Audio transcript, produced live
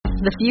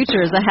The future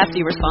is a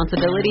hefty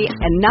responsibility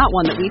and not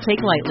one that we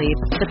take lightly.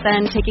 But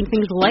then taking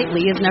things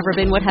lightly has never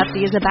been what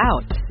Hefty is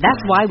about. That's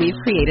why we've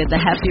created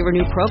the Hefty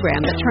Renew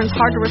program that turns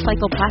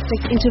hard-to-recycle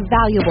plastics into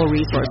valuable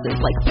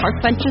resources like park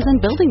benches and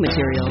building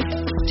materials.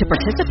 To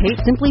participate,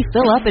 simply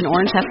fill up an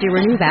orange Hefty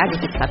Renew bag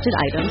with accepted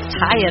items,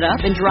 tie it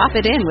up, and drop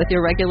it in with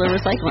your regular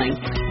recycling.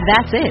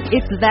 That's it.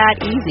 It's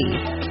that easy.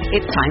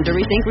 It's time to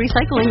rethink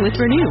recycling with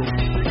Renew.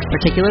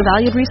 Particular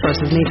valued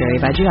resources may vary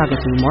by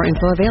geography. More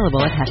info available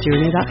at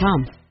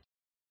heftyrenew.com.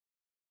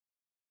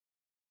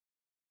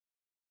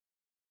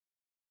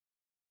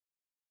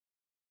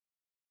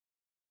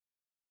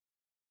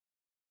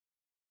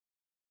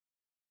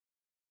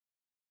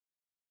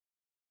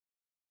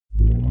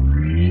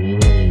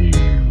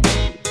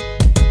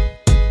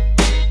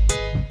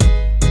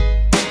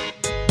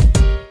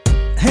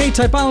 Hey,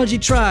 Typology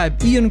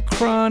Tribe, Ian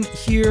Cron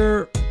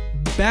here,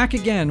 back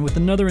again with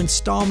another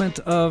installment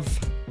of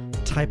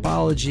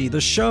Typology,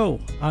 the show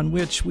on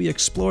which we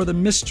explore the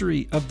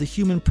mystery of the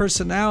human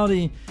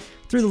personality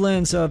through the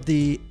lens of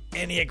the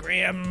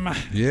Enneagram.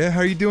 Yeah,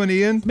 how are you doing,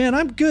 Ian? Man,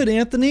 I'm good,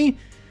 Anthony.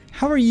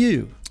 How are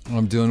you?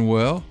 I'm doing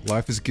well.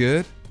 Life is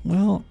good.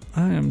 Well,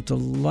 I am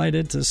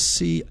delighted to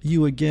see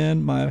you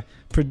again, my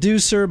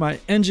producer, my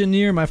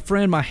engineer, my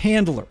friend, my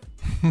handler,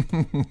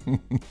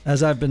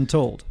 as I've been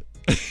told.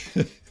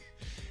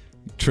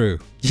 True.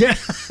 Yeah.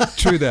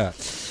 True that.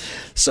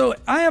 So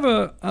I have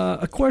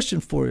a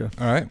question for you.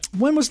 All right.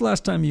 When was the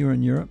last time you were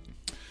in Europe?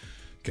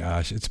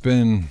 Gosh, it's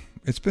been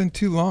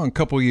too long. A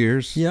couple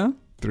years. Yeah.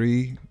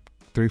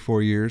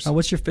 4 years.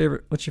 What's your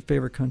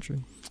favorite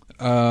country?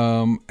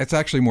 It's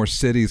actually more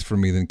cities for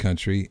me than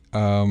country.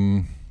 I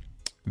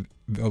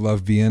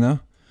love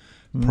Vienna,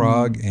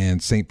 Prague,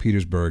 and St.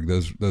 Petersburg.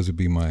 Those would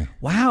be my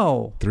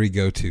three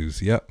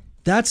go-tos. Yep.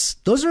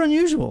 Those are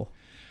unusual.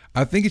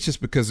 I think it's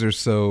just because they're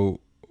so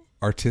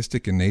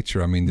artistic in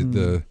nature. I mean,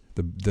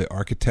 the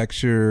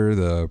architecture,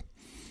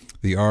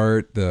 the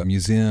art, the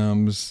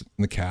museums,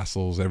 the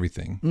castles,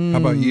 everything. How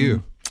about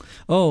you?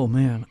 Oh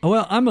man.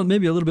 Well, I'm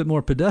maybe a little bit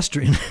more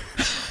pedestrian.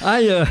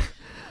 I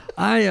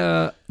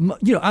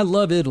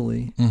love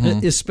Italy,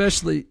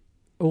 especially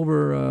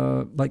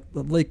over like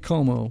Lake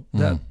Como.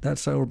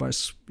 That's over by.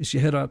 As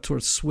you head out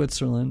towards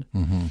Switzerland.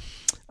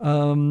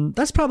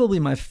 That's probably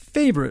my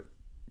favorite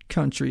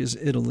country is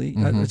Italy.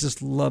 I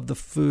just love the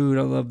food.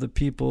 I love the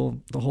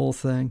people, the whole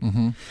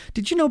thing.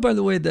 Did you know, by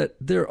the way, that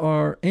there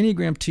are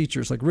Enneagram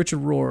teachers like Richard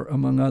Rohr,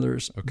 among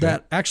others,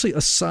 that actually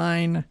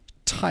assign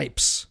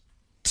types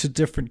to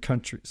different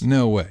countries?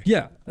 No way.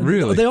 Yeah.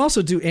 Really? They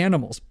also do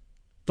animals.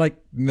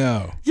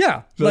 No.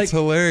 Yeah. That's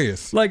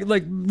hilarious. I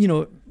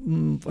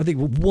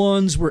think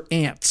ones were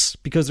ants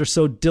because they're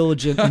so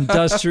diligent,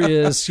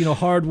 industrious,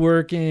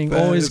 hardworking,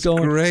 always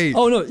going. Great.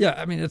 Oh no, yeah.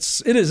 I mean, it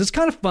is. It's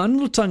kind of fun, a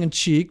little tongue in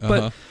cheek.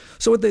 But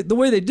so the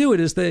way they do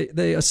it is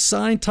they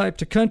assign type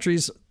to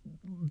countries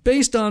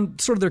based on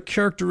sort of their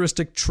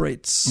characteristic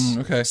traits.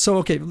 Okay. So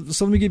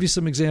let me give you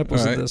some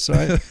examples of this. All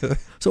right.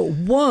 So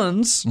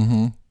ones.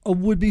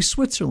 Would be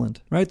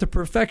Switzerland, right? The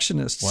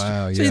perfectionists.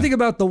 Wow, yeah. So you think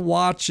about the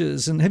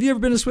watches, and have you ever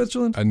been to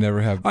Switzerland? I never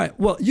have. All right,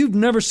 well, you've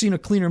never seen a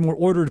cleaner, more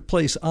ordered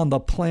place on the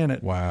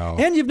planet. Wow.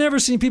 And you've never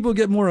seen people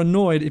get more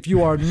annoyed if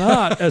you are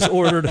not as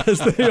ordered as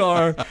they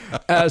are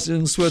as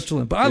in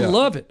Switzerland. But I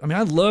love it. I mean,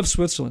 I love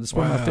Switzerland. It's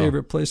one of my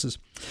favorite places.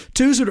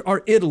 Twos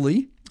are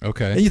Italy.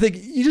 Okay. And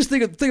you just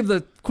think of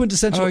the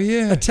quintessential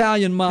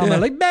Italian mama,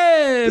 like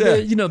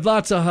baby,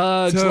 lots of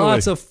hugs,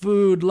 lots of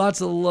food,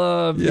 lots of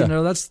love. Yeah.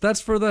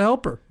 That's for the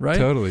helper, right?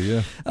 Totally,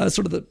 yeah.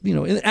 Sort of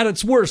the at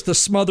its worst, the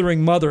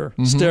smothering mother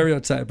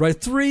stereotype, right?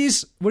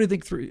 Threes. What do you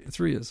think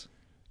three is?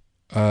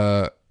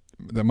 That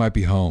might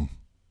be home.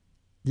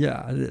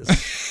 Yeah, it is.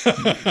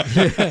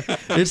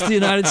 It's the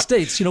United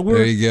States.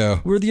 There you go.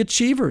 We're the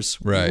achievers.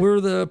 Right.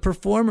 We're the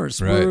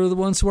performers. Right. We're the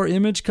ones who are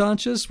image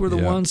conscious. We're the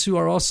ones who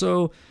are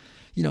also,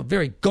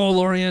 very goal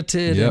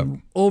oriented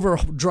and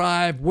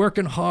overdrive,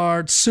 working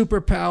hard,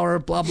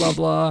 superpower, blah blah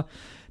blah.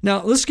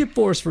 Now let's skip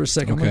fours for a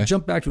second. I'm going to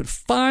jump back to it.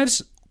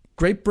 Fives.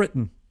 Great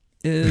Britain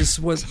is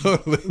what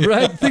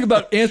right. Think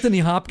about Anthony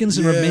Hopkins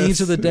in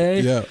Remains of the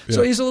Day. Yeah.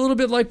 So he's a little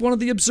bit like one of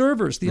the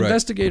observers, the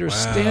investigators,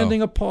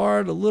 standing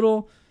apart a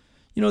little.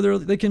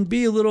 They can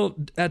be a little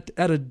at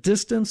a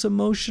distance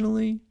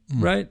emotionally,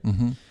 right?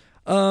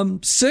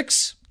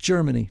 Six,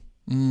 Germany.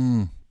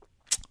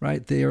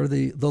 Right, they are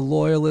the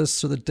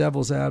loyalists or the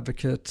devil's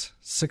advocate.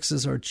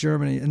 Sixes are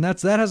Germany, and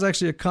that has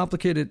actually a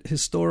complicated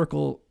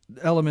historical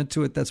element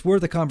to it that's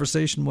worth a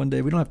conversation one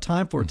day. We don't have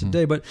time for it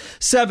today, but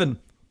seven.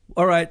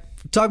 All right,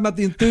 talking about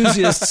the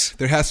enthusiasts.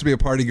 There has to be a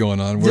party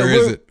going on. Where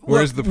is it?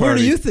 Where's the party? Where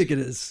do you think it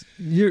is?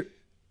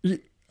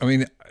 I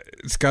mean,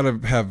 it's got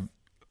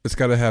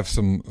to have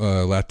some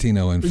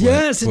Latino influence.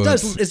 Yes, it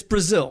does. It's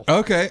Brazil.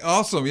 Okay,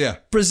 awesome. Yeah,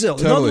 Brazil.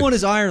 Totally. Another one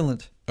is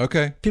Ireland.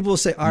 Okay. People will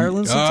say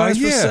Ireland sometimes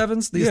for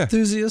sevens. The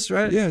enthusiasts,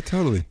 right? Yeah,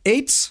 totally.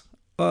 Eights,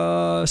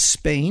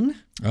 Spain.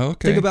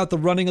 Okay. Think about the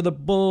running of the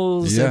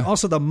bulls and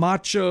also the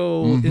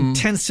macho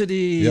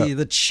intensity,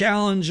 the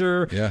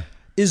challenger. Yeah.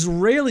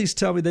 Israelis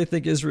tell me they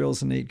think Israel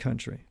is an aid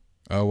country.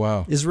 Oh,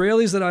 wow.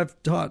 Israelis that I've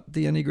taught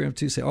the Enneagram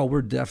to say,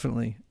 we're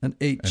definitely an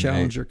 8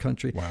 challenger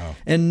country. Wow.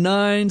 And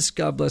 9s,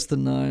 God bless the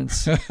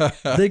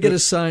 9s, they get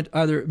assigned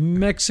either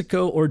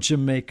Mexico or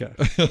Jamaica.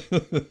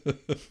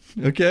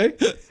 Okay?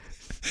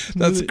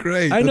 That's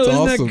great. I know, That's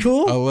isn't awesome. that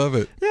cool? I love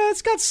it. Yeah,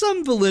 it's got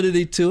some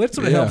validity to it.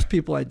 So it helps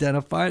people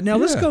identify it. Now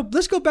let's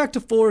go back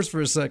to 4s for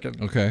a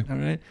second. Okay. All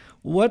right.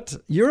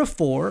 You're a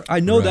 4.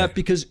 I know that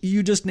because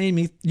you just named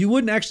me.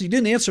 You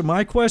didn't answer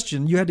my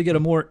question. You had to get a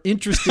more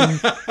interesting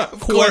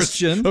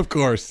question. Of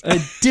course. A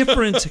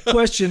different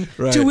question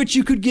to which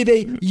you could give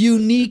a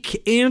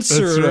unique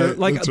answer.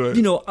 That's right.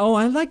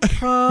 I like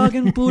Prague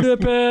and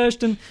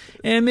Budapest and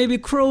maybe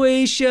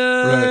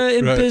Croatia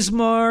and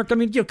Bismarck. I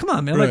mean, come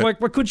on, man. Right. Like,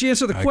 why couldn't you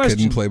answer the question? I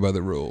couldn't play by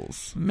the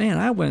rules. Man,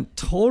 I went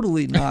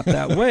totally not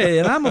that way,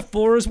 and I'm a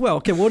 4 as well.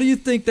 Okay, what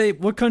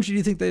country do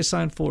you think they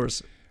assigned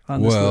 4s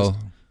on this list?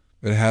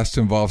 It has to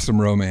involve some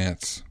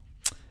romance.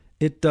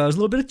 It does. A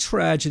little bit of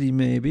tragedy,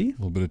 maybe. A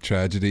little bit of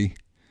tragedy.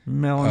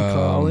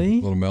 Melancholy.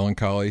 A little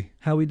melancholy.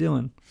 How we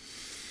doing?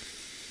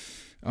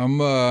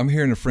 I'm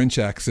hearing a French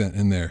accent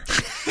in there.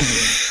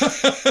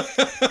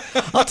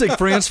 I'll take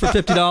France for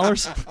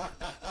 $50.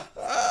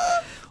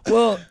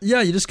 Well,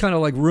 yeah, you just kind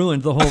of like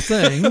ruined the whole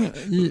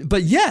thing.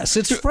 But yes,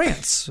 it's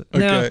France.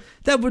 Now,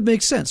 that would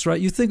make sense,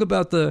 right? You think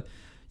about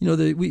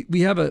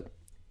we have a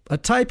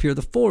type here.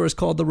 The 4 is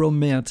called the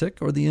romantic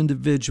or the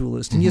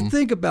individualist. And you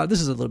think about, this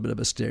is a little bit of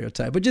a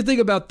stereotype, but you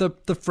think about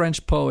the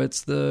French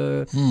poets,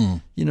 the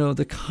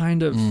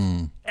kind of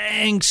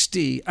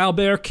angsty,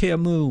 Albert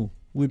Camus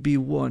would be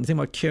one. You think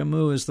about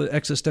Camus as the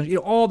existential,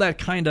 all that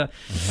kind of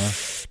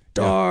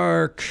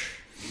dark,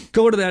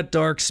 go to that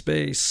dark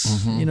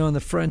space, and the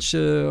French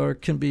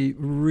can be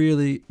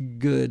really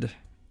good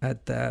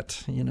at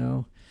that,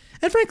 And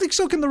frankly,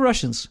 so can the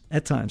Russians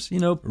at times,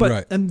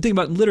 But and think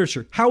about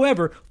literature.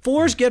 However,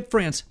 4s get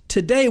France.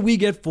 Today we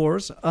get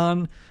 4s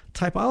on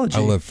typology. I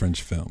love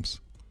French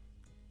films.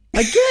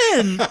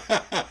 Again,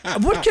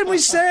 what can we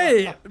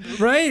say,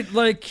 right?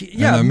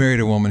 And I married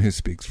a woman who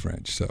speaks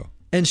French, so.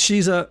 And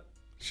she's a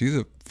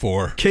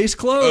 4. Case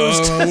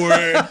closed. Oh,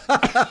 word.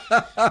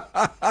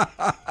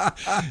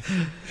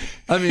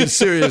 I mean,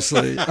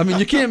 seriously. I mean,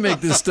 you can't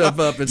make this stuff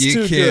up. It's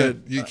too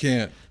good. You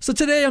can't. So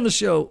today on the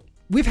show,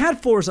 we've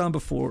had 4s on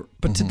before,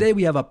 but today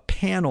we have a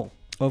panel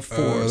of 4s.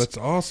 Oh, that's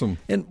awesome.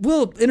 And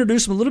we'll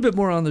introduce them a little bit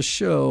more on the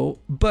show,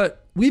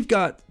 but we've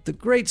got the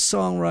great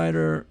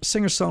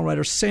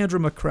singer-songwriter Sandra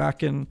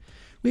McCracken.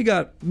 We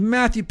got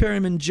Matthew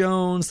Perryman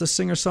Jones, the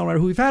singer-songwriter,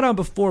 who we've had on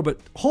before, but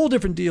whole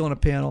different deal on a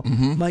panel.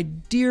 My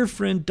dear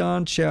friend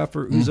Don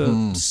Chaffer, who's a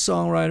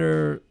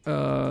songwriter,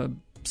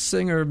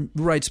 singer,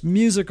 writes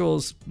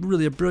musicals,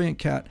 really a brilliant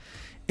cat.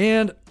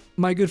 And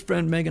my good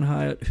friend Megan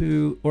Hyatt,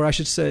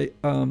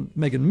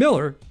 Megan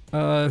Miller,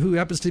 who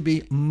happens to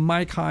be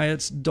Mike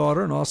Hyatt's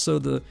daughter and also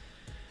the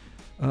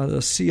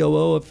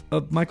COO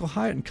of Michael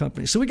Hyatt and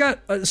Company. So we got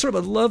sort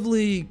of a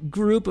lovely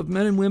group of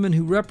men and women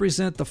who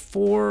represent the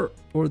 4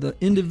 or the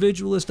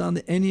individualist on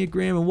the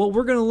Enneagram. And what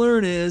we're going to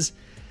learn is,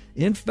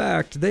 in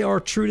fact, they are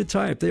true to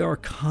type. They are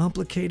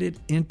complicated,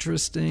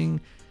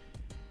 interesting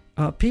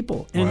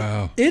people.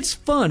 And it's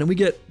fun. And we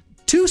get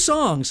 2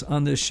 songs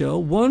on this show.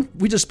 One,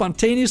 we just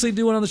spontaneously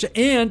do one on the show.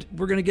 And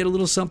we're going to get a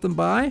little something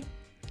by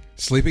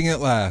Sleeping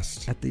at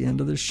Last. At the end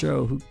of the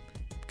show,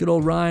 good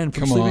old Ryan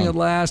from Sleeping at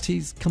Last.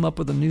 He's come up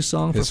with a new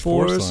song His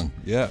for 4s. Song.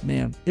 Yeah.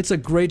 Man, it's a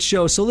great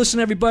show. So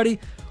listen, everybody.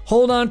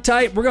 Hold on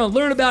tight. We're going to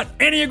learn about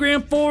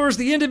Enneagram 4s,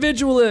 the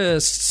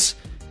individualists.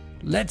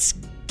 Let's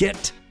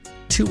get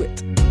to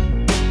it.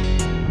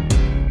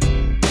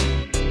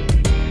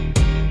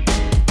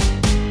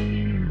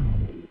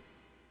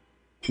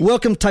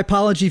 Welcome,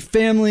 Typology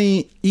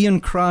family. Ian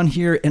Cron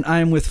here, and I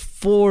am with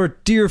 4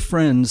 dear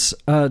friends.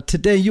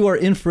 Today, you are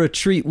in for a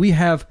treat. We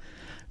have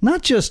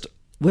not just...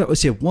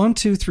 let's see, 1,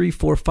 2, 3,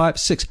 4, 5,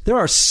 6. There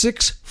are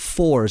 6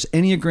 4s,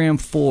 Enneagram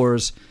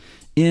 4s,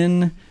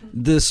 in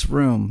this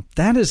room.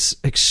 That is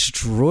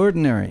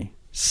extraordinary.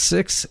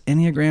 6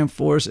 Enneagram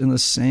 4s in the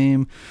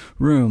same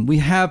room. We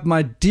have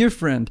my dear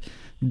friend,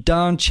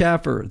 Don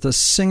Chaffer, the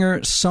singer,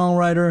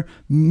 songwriter,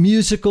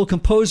 musical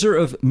composer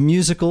of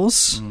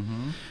musicals.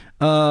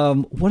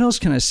 What else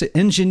can I say?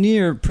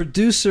 Engineer,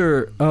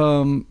 producer.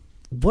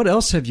 What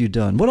else have you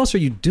done? What else are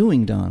you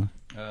doing, Don?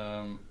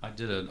 I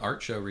did an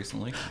art show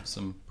recently,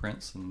 some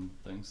prints and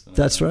things.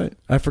 That's right.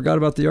 I forgot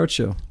about the art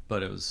show.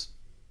 But it was,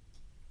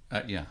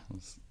 it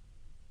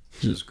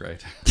was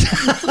great.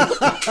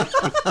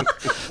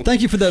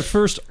 Thank you for that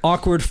first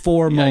awkward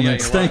 4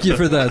 moments. Thank you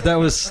for that.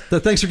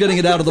 Thanks for getting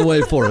it out of the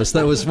way for us.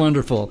 That was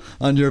wonderful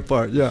on your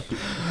part. Yeah.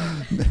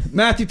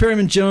 Matthew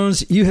Perryman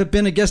Jones, you have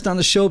been a guest on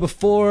the show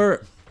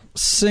before.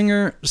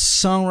 Singer,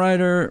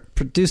 songwriter,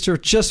 producer.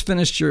 Just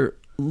finished your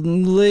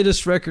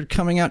latest record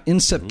coming out in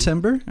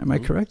September. Am I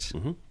correct?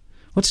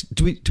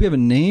 Do we have a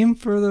name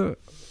for the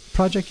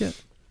project yet?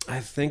 I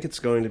think it's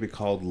going to be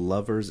called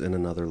Lovers in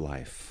Another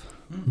Life.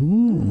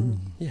 Ooh.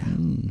 Yeah.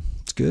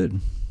 It's good.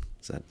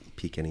 Does that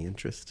pique any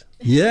interest?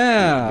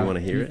 Yeah. You want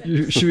to hear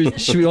it?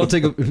 Should we all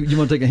take a? You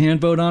want to take a hand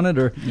vote on it,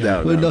 or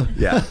no?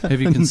 Yeah. Have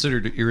you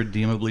considered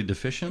irredeemably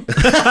deficient? That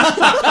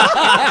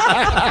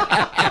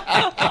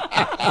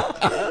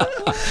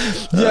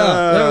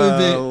would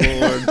be.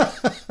 Lord.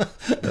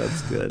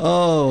 That's good.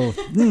 Oh,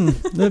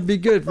 that'd be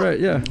good, right?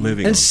 Yeah.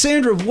 Moving on.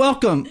 Sandra,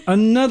 welcome,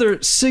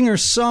 another singer,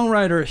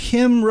 songwriter,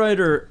 hymn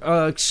writer,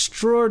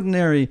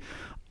 extraordinary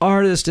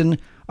artist, and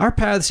our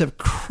paths have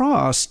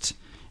crossed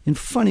in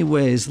funny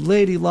ways.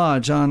 Lady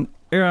Lodge on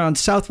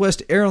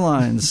Southwest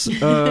Airlines,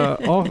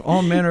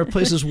 all manner of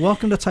places.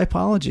 Welcome to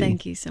Typology.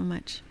 Thank you so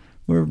much.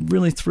 We're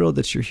really thrilled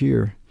that you're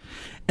here.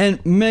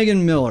 And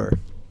Megan Miller,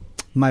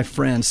 my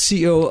friend,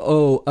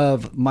 COO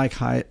of Mike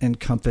Hyatt and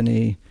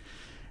Company,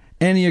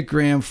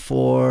 Enneagram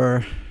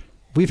 4.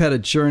 We've had a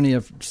journey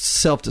of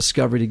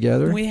self-discovery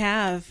together. We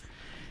have.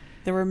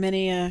 There were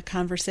many a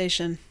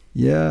conversation.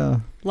 Yeah.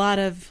 A lot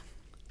of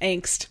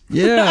angst.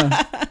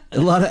 Yeah. A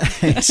lot of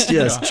angst,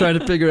 yes. Trying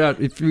to figure out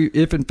if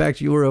in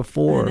fact you were a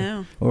 4. I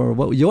know. Or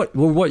what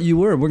you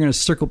were. We're going to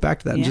circle back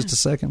to that in just a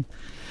second.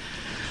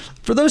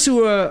 For those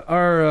who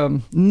are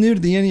new to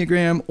the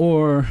Enneagram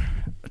or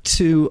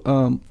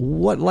to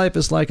what life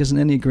is like as an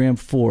Enneagram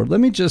 4, let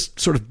me just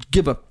sort of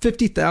give a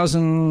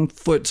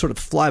 50,000-foot sort of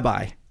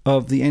flyby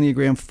of the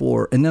Enneagram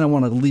 4, and then I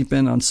want to leap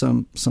in on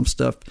some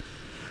stuff.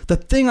 The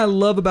thing I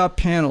love about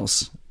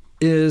panels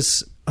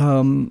is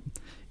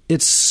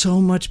it's so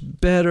much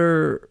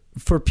better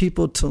for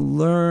people to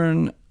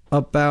learn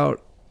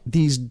about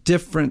these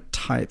different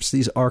types,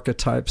 these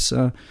archetypes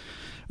of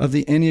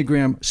the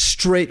Enneagram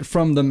straight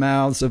from the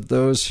mouths of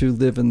those who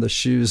live in the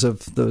shoes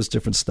of those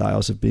different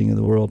styles of being in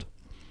the world.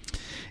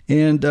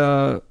 And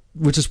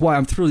which is why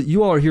I'm thrilled that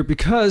you all are here,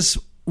 because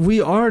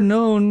we are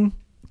known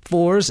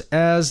 4s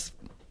as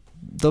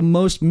the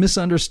most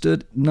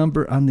misunderstood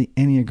number on the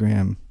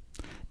Enneagram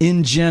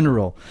in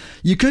general.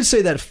 You could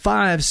say that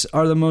 5s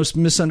are the most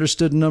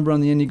misunderstood number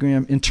on the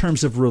Enneagram in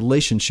terms of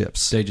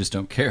relationships. They just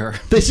don't care.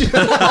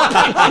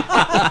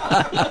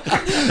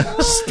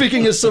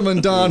 Speaking as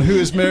someone, Don, who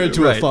is married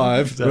to a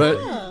 5, exactly.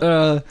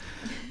 Right?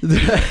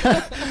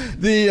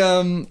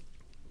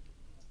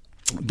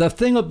 The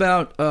thing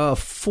about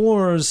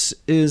 4s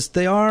is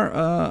they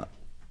are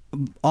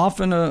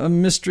often a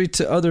mystery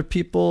to other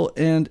people,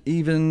 and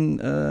even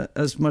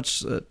as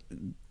much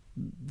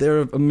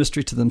they're a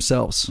mystery to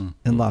themselves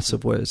in lots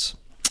of ways.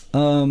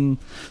 So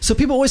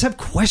people always have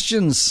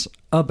questions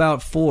about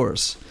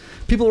 4s.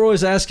 People are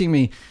always asking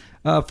me,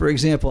 for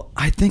example,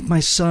 I think my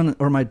son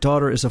or my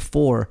daughter is a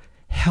 4.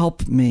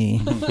 Help me.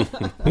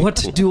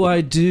 What do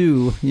I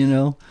do? You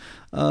know?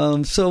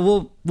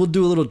 So we'll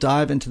do a little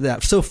dive into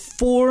that. So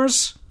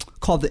 4s,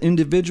 called the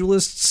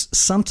individualists,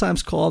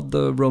 sometimes called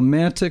the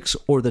romantics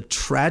or the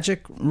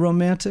tragic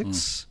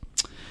romantics.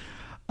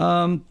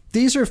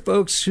 These are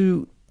folks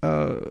who,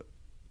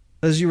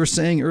 as you were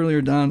saying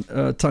earlier, Don,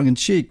 tongue in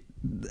cheek,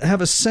 have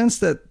a sense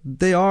that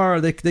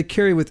they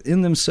carry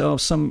within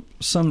themselves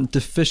some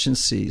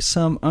deficiency,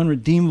 some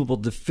unredeemable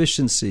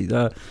deficiency,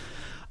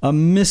 a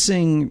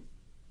missing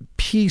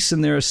piece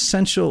in their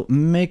essential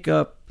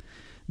makeup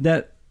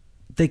that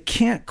they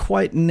can't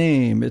quite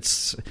name.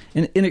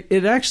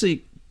 It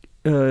actually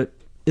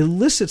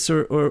elicits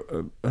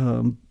or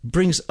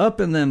brings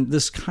up in them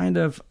this kind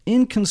of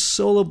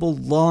inconsolable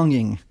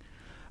longing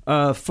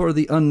for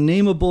the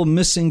unnameable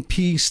missing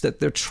piece that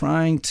they're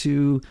trying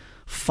to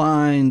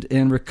find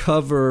and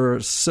recover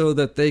so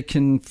that they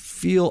can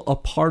feel a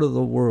part of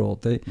the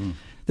world.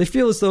 They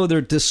feel as though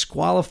they're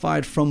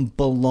disqualified from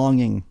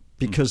belonging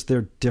because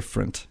they're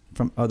different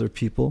from other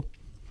people.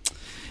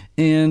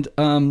 And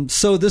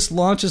so this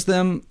launches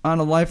them on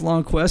a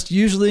lifelong quest,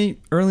 usually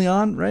early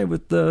on, right,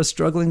 with the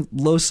struggling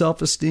low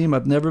self-esteem.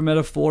 I've never met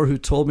a 4 who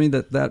told me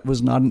that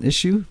was not an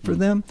issue for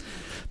them.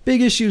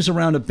 Big issues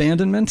around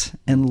abandonment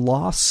and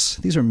loss.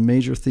 These are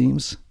major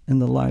themes in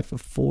the life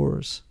of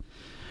 4s.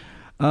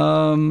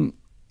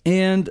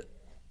 And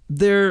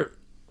their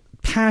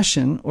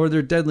passion, or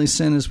their deadly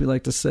sin, as we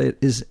like to say it,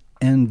 is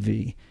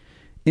envy.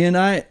 And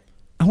I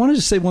wanted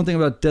to say one thing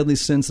about deadly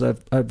sins that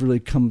I've really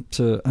come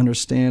to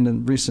understand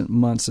in recent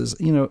months is,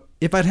 you know,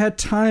 if I'd had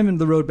time in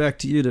the road back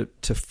to you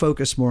to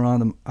focus more on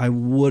them, I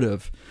would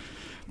have.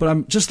 But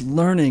I'm just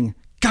learning,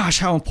 gosh,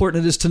 how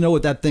important it is to know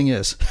what that thing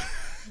is.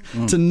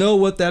 To know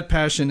what that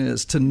passion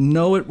is, to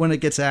know it when it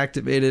gets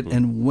activated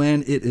and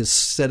when it is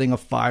setting a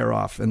fire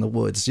off in the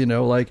woods. You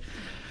know, like,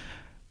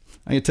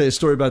 I can tell you a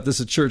story about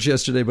this at church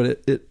yesterday,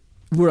 but it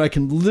where I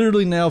can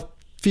literally now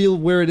feel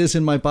where it is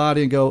in my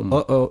body and go,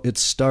 uh-oh,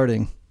 it's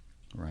starting.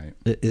 Right.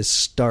 It is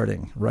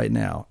starting right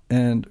now.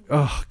 And,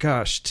 oh,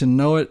 gosh, to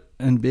know it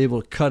and be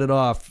able to cut it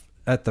off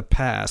at the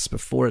pass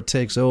before it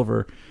takes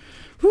over,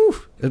 whew,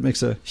 it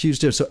makes a huge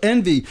difference. So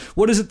envy,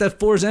 what is it that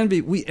 4s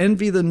envy? We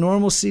envy the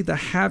normalcy, the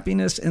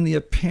happiness, and the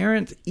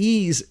apparent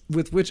ease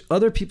with which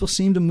other people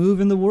seem to move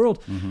in the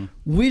world. Mm-hmm.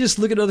 We just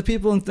look at other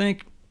people and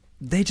think,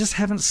 they just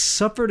haven't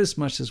suffered as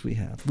much as we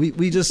have.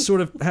 We just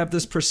sort of have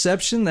this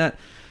perception that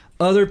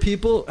other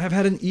people have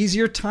had an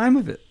easier time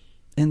of it.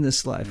 in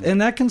this life. And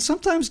that can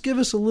sometimes give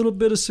us a little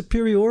bit of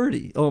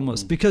superiority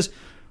almost, because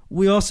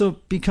we also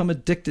become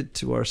addicted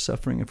to our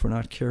suffering if we're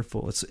not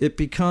careful. It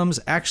becomes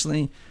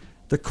actually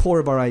the core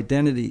of our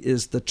identity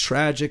is the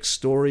tragic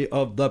story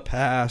of the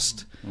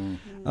past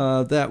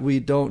that we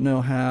don't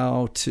know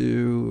how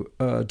to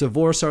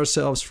divorce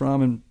ourselves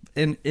from.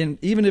 And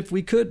even if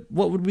we could,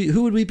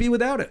 who would we be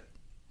without it?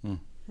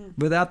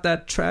 Without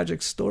that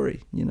tragic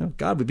story,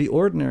 God would be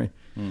ordinary,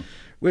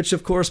 which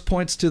of course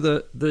points to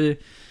the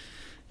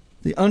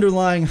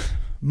underlying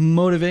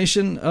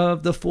motivation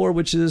of the four,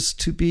 which is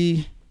to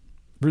be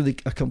really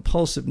a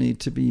compulsive need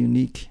to be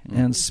unique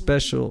and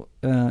special,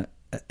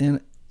 and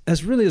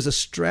as a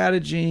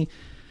strategy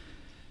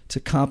to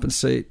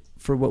compensate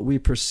for what we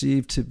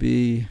perceive to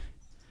be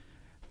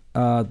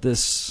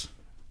this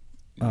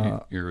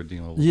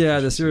irredeemable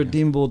this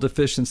irredeemable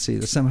deficiency,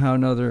 that somehow or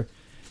another,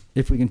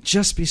 if we can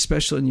just be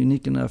special and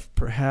unique enough,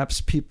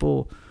 perhaps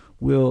people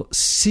will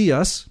see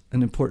us,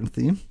 an important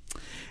theme,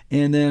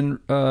 and then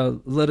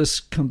let us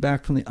come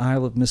back from the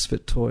Isle of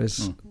Misfit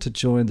Toys to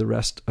join the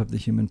rest of the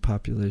human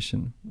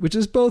population, which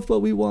is both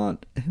what we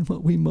want and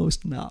what we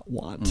most not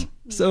want.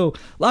 So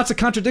lots of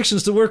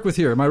contradictions to work with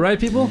here. Am I right,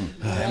 people?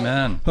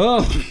 Amen.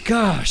 Oh,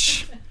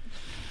 gosh.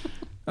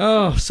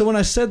 Oh, so when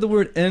I said the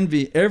word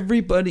envy,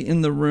 everybody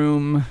in the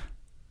room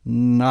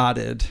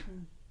nodded.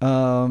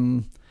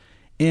 And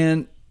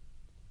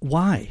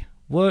why?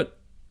 What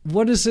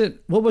is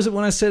it? What was it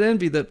when I said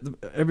envy that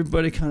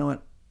everybody kind of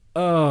went,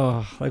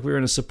 oh, like we were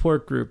in a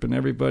support group and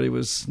everybody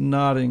was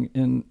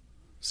nodding?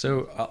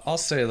 So I'll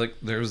say, like,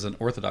 there was an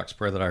Orthodox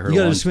prayer that I heard. You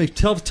got to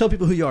just tell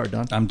people who you are,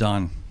 Don. I'm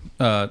Don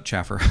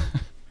Chaffer.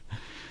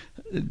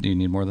 Do you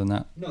need more than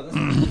that? No,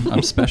 that's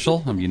I'm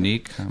special. I'm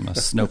unique. I'm a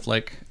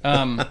snowflake.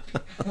 I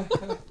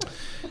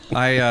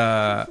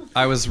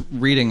was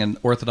reading an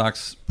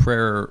Orthodox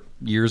prayer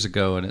years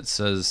ago, and it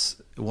says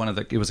it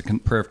was a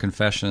prayer of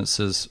confession. It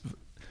says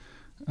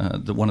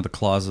one of the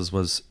clauses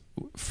was,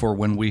 "For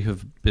when we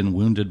have been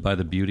wounded by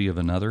the beauty of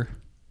another."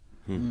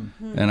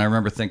 Mm-hmm. And I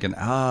remember thinking,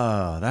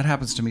 that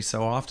happens to me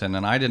so often,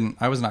 and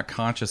I was not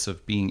conscious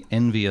of being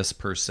envious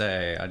per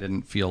se. I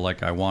didn't feel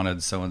like I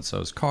wanted so and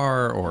so's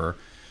car or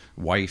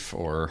wife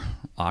or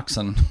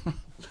oxen.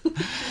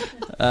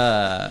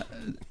 But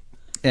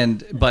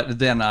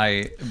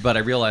I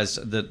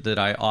realized that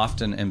I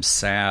often am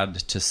sad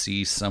to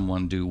see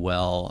someone do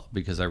well,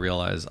 because I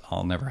realize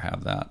I'll never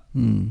have that.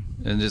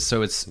 And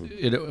so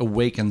it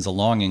awakens a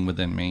longing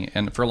within me.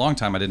 And for a long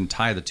time, I didn't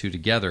tie the two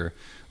together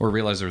or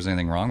realize there was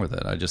anything wrong with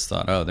it. I just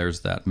thought,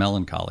 there's that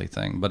melancholy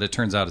thing. But it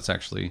turns out it's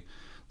actually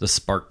the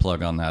spark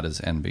plug on that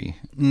is envy.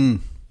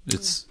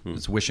 It's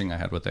wishing I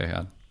had what they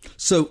had.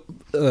 So,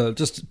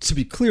 just to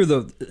be clear,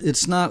 though,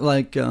 it's not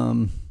like,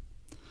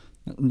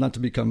 not to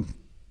become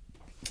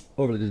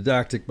overly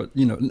didactic, but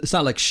it's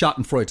not like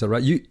Schadenfreude,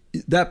 right?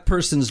 That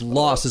person's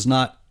loss is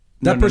not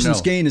person's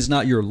gain is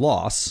not your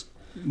loss.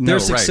 Their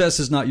success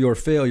is not your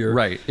failure.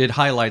 Right. It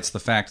highlights the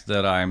fact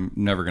that I'm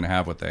never going to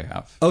have what they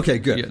have. Okay,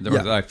 good.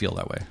 Yeah. I feel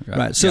that way.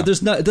 Right. So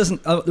there's not. It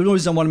doesn't. The only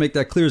reason I want to make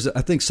that clear is that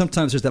I think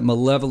sometimes there's that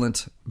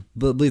malevolent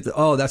belief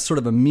that that's sort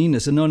of a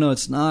meanness, and no,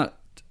 it's not.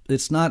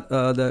 It's not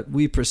that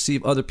we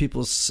perceive other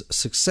people's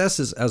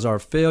successes as our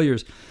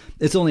failures.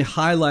 It's only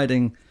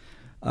highlighting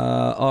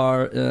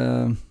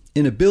our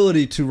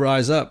inability to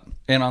rise up.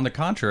 And on the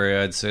contrary,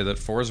 I'd say that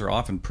fours are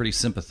often pretty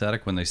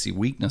sympathetic when they see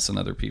weakness in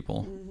other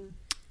people.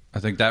 I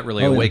think that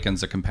really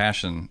awakens a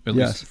compassion. At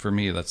least for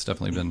me, that's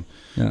definitely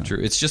been true.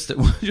 It's just that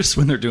just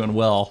when they're doing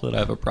well that I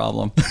have a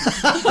problem.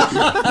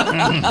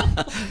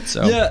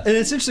 So and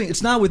it's interesting.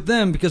 It's not with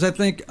them, because I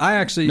think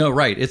it's with me.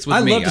 I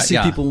love to see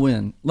people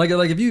win. Like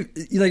if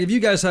you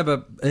guys have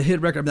a hit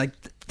record, I'm like,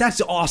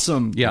 that's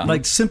awesome. Yeah,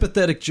 like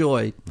sympathetic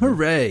joy.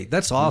 Hooray!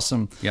 That's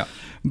awesome. Yeah.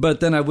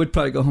 But then I would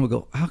probably go home and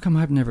go, how come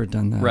I've never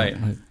done that? Right.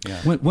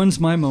 When's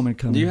my moment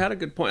coming? You had a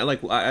good point. Like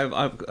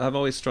I've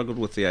always struggled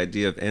with the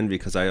idea of envy,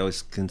 because I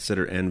always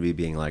consider envy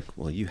being like,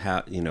 well, you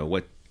have,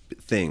 what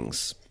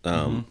things,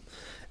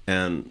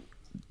 and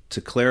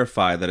to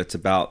clarify that it's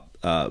about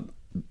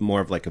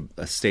more of like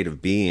a state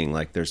of being.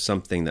 Like there's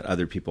something that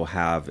other people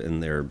have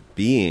in their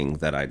being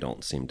that I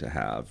don't seem to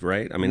have,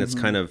 right? I mean, it's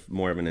kind of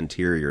more of an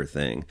interior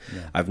thing.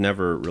 Yeah. I've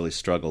never really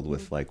struggled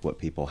with like what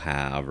people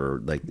have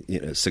or like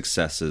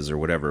successes or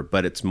whatever,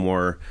 but it's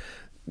more,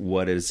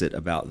 what is it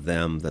about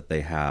them that they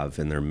have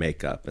in their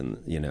makeup and,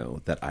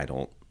 that I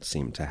don't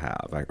seem to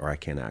have or I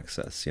can't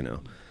access,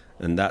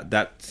 And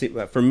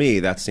that for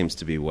me, that seems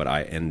to be what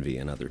I envy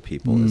in other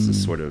people, is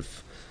this sort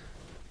of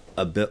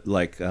a bit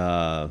like,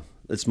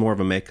 it's more of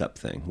a makeup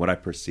thing, what I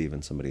perceive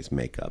in somebody's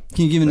makeup.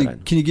 Can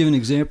you give an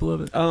example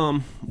of it?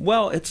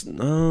 Well, it's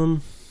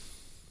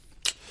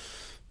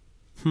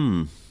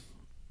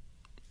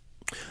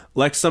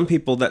like some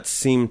people that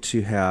seem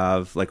to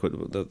have, like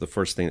the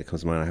first thing that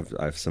comes to mind.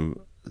 I have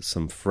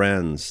some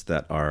friends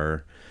that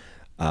are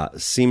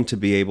seem to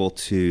be able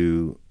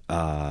to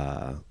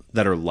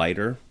that are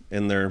lighter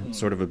in their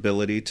sort of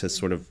ability to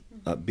sort of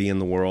be in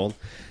the world.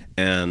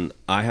 And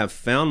I have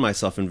found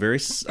myself in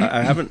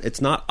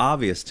it's not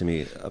obvious to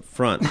me up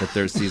front that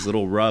there's these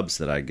little rubs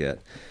that I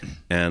get.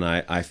 And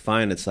I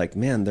find it's like,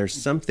 man,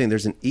 there's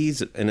an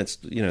ease, and it's,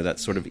 that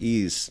sort of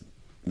ease,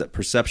 that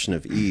perception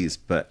of ease,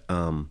 but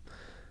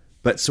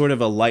sort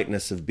of a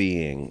lightness of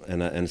being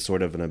and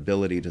sort of an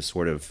ability to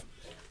sort of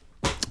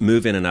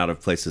move in and out of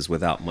places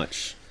without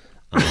much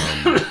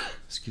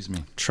excuse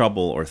me,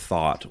 trouble or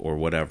thought or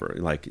whatever.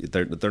 Like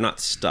they're not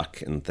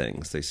stuck in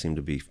things. They seem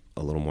to be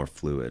a little more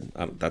fluid.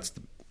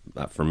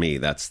 For me,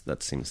 that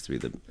seems to be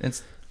the.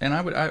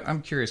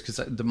 I'm curious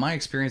because my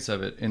experience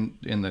of it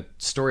in the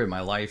story of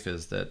my life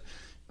is that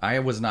I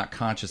was not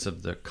conscious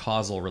of the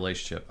causal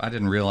relationship. I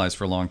didn't realize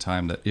for a long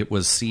time that it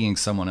was seeing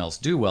someone else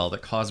do well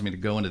that caused me to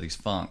go into these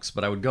funks.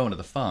 But I would go into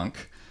the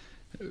funk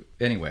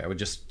anyway. I would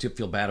just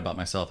feel bad about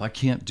myself. I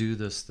can't do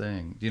this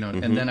thing,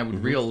 and then I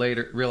would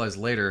realize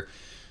later,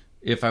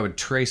 if I would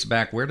trace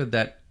back, where did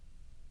that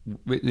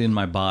in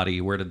my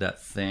body, where did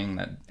that thing,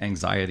 that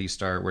anxiety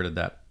start? Where did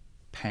that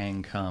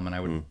pang come? And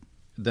I would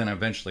then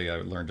eventually I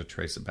would learn to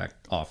trace it back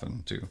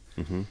often too.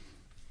 Mm-hmm.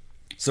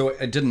 So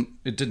it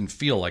didn't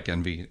feel like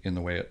envy in the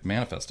way it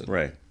manifested.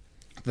 Right.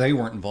 They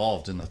weren't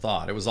involved in the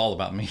thought. It was all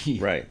about me.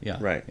 Right. Yeah.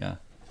 Right. Yeah.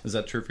 Is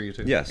that true for you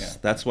too? Yes. Yeah.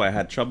 That's why I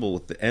had trouble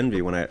with the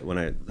envy when I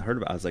heard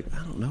about it. I was like, I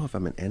don't know if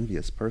I'm an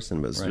envious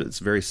person, but it's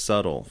very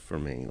subtle for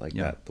me,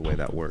 that the way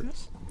that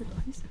works.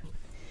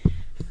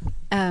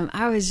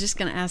 I was just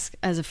going to ask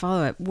as a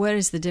follow-up, what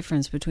is the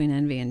difference between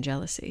envy and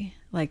jealousy?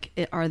 Like,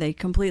 are they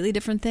completely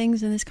different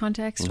things in this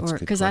context? Or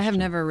because I have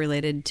never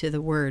related to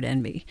the word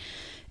envy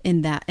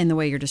in the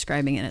way you're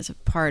describing it as a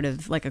part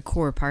of, like, a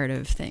core part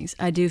of things.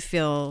 I do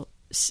feel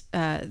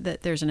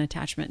that there's an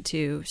attachment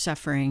to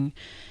suffering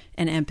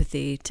and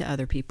empathy to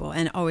other people,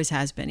 and always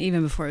has been,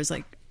 even before it was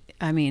like,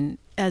 I mean,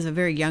 as a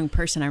very young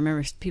person, I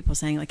remember people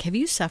saying, like, have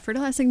you suffered?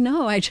 I was like,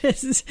 no, I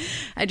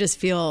just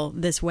feel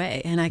this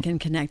way, and I can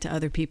connect to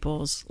other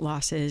people's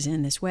losses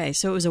in this way.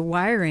 So it was a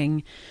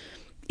wiring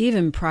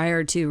even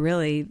prior to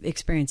really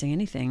experiencing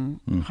anything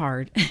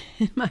hard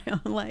in my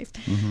own life.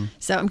 Mm-hmm.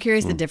 So I'm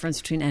curious the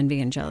difference between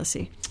envy and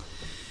jealousy.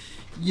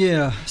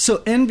 Yeah.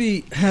 So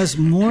envy has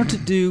more to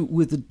do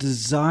with the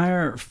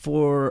desire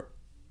for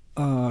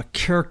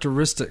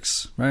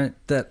characteristics, right,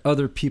 that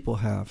other people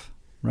have.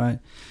 Right,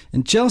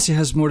 and jealousy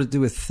has more to do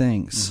with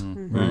things,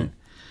 right?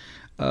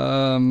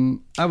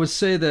 I would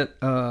say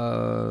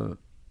that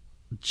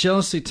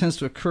jealousy tends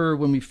to occur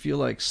when we feel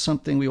like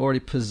something we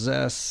already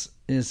possess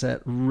is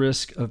at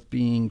risk of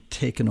being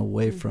taken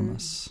away from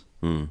us.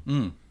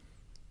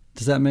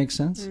 Does that make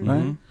sense?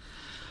 Right?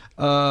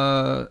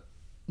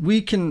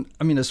 We can,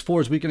 as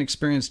fours, we can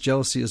experience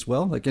jealousy as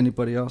well, like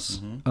anybody else.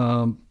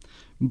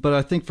 But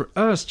I think for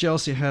us,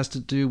 jealousy has to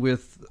do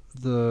with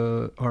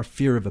our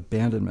fear of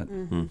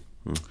abandonment.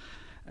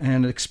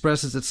 And it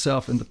expresses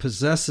itself in the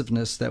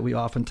possessiveness that we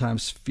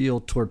oftentimes feel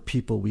toward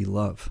people we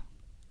love.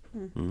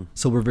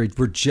 So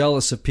we're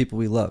jealous of people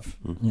we love,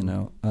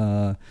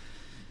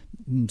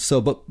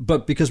 So,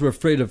 but because we're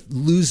afraid of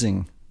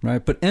losing,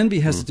 right? But envy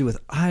has to do with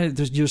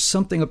there's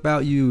something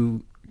about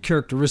you,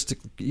 characteristic,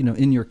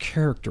 in your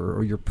character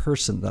or your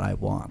person that I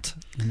want.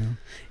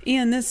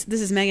 Ian, this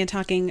is Megan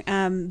talking.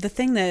 The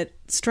thing that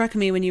struck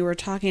me when you were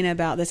talking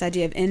about this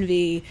idea of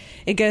envy,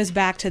 it goes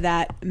back to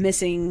that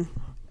missing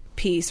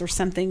piece, or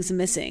something's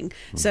missing.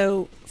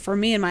 So for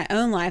me in my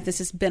own life, this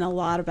has been a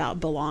lot about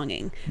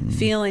belonging,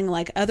 feeling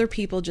like other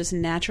people just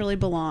naturally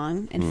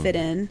belong and fit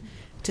in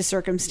to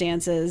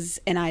circumstances,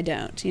 and I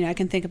don't. I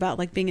can think about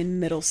like being in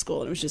middle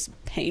school, and it was just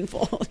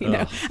painful.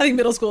 I think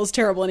middle school is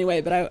terrible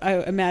anyway, but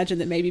I imagine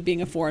that maybe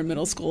being a 4 in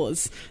middle school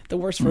is the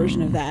worst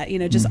version of that.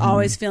 Just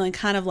always feeling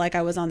kind of like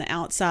I was on the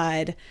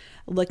outside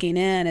looking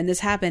in. And this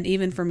happened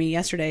even for me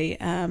yesterday.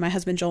 My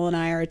husband Joel and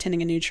I are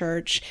attending a new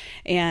church,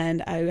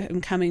 and I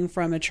am coming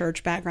from a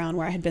church background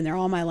where I had been there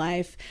all my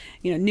life,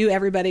 knew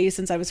everybody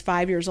since I was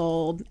 5 years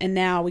old. And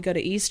now we go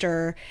to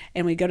Easter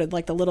and we go to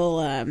like the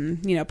little,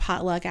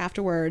 potluck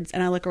afterwards.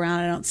 And I look around,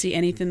 I don't see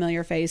any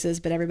familiar faces,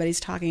 but everybody's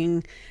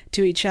talking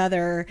to each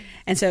other.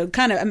 And so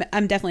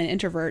I'm definitely an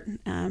introvert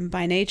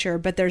by nature,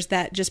 but there's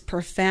that just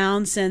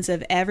profound sense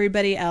of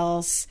everybody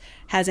else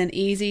has an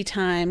easy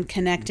time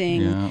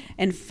connecting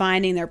and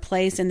finding their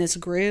place in this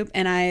group.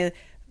 And I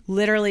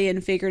literally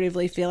and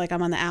figuratively feel like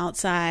I'm on the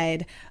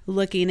outside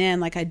looking in,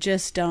 like I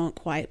just don't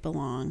quite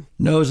belong.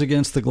 Nose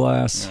against the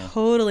glass. Yeah.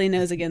 Totally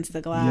nose against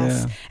the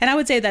glass. Yeah. And I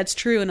would say that's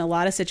true in a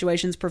lot of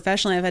situations.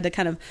 Professionally, I've had to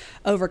kind of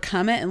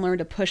overcome it and learn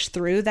to push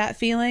through that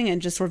feeling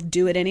and just sort of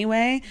do it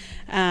anyway.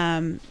 But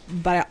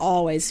I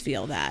always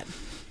feel that.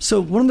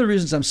 So one of the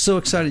reasons I'm so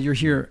excited you're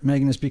here,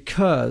 Megan, is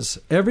because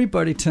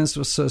everybody tends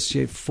to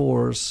associate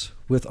 4s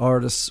with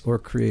artists or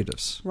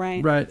creatives.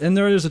 Right. Right. And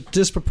there is a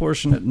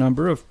disproportionate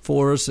number of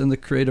 4s in the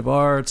creative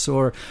arts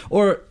or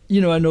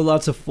I know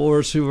lots of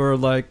 4s who are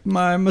like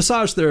my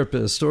massage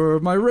therapist or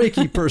my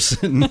Reiki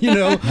person,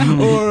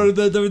 or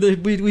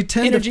we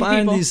tend energy to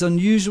find people. These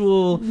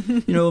unusual,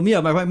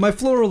 my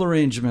floral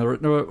arranger, or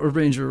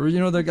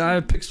the guy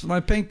who picks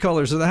my paint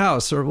colors of the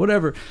house or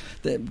whatever.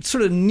 The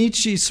sort of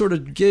niche sort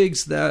of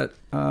gigs that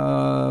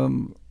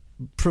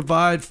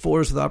provide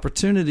fours with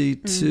opportunity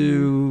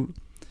to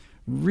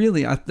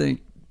really, I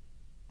think,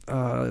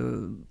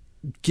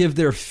 give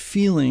their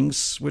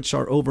feelings, which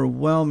are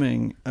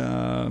overwhelming,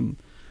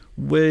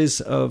 ways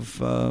of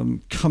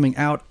coming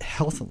out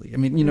healthily. I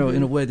mean,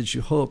 in a way that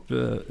you hope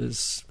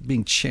is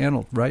being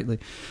channeled rightly.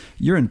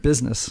 You're in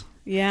business.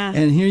 Yeah.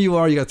 And here you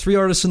are, you got 3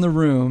 artists in the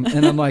room,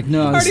 and I'm like,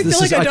 no, I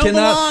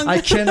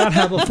cannot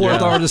have a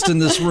 4th artist in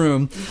this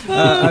room.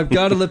 I've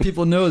got to let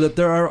people know that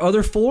there are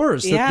other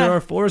 4s, that there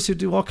are 4s who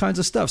do all kinds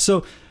of stuff.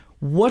 So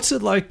what's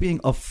it like being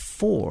a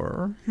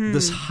 4,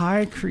 this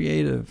high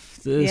creative,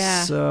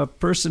 this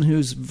person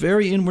who's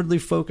very inwardly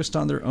focused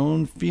on their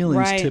own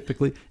feelings,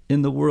 typically,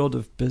 in the world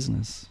of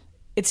business?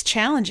 It's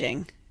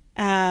challenging.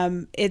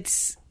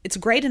 It's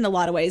great in a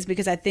lot of ways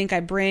because I think I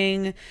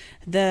bring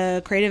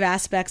the creative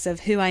aspects of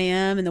who I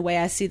am and the way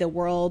I see the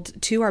world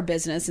to our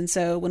business. And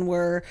so when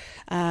we're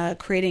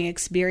creating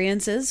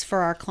experiences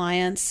for our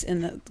clients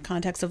in the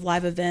context of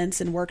live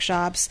events and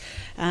workshops,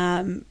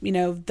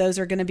 those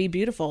are going to be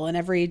beautiful, and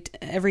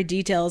every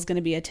detail is going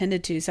to be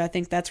attended to. So I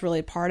think that's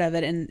really part of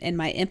it. And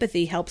my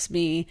empathy helps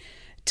me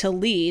to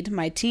lead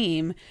my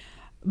team.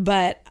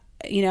 But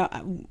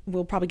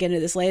we'll probably get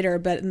into this later,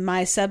 but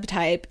my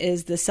subtype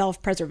is the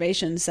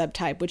self-preservation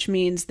subtype, which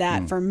means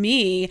that for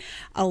me,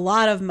 a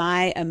lot of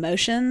my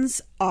emotions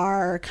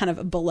are kind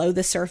of below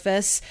the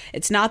surface.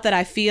 It's not that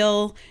I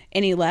feel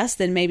any less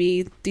than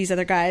maybe these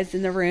other guys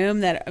in the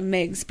room that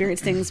may experience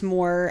things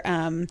more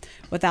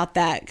without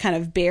that kind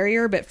of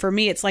barrier. But for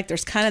me, it's like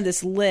there's kind of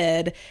this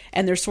lid,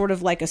 and there's sort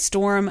of like a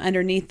storm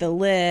underneath the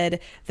lid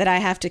that I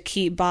have to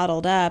keep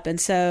bottled up. And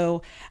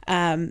so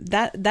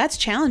that's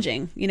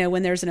challenging,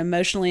 when there's an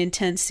emotionally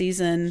intense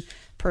season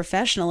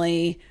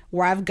professionally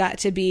where I've got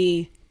to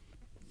be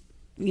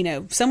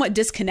somewhat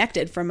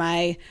disconnected from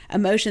my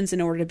emotions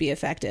in order to be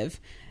effective.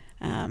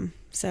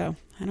 So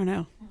I don't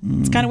know.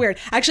 It's kind of weird.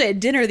 Actually, at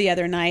dinner the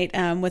other night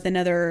with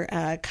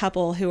another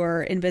couple who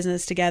are in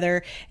business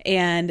together,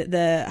 and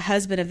the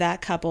husband of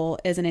that couple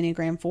is an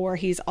Enneagram 4.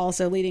 He's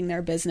also leading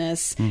their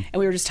business. And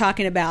we were just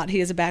talking about, he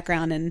has a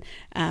background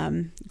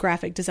in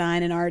graphic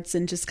design and arts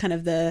and just kind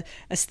of the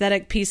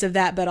aesthetic piece of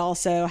that, but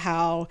also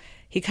how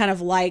he kind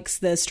of likes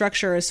the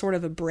structure as sort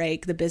of a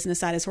break. The business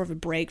side is sort of a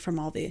break from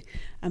all the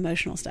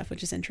emotional stuff,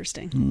 which is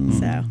interesting.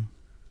 So I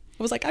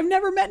was like, I've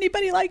never met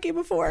anybody like you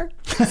before,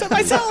 except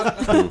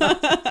myself.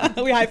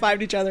 We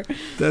high-fived each other.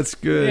 That's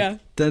good. Yeah.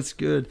 That's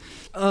good.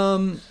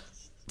 For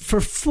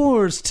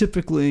 4s,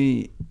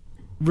 typically,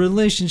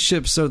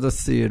 relationships are the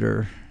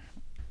theater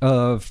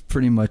of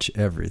pretty much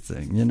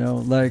everything,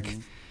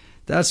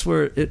 that's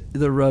where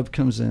the rub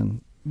comes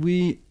in.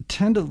 We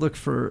tend to look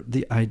for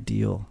the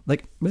ideal.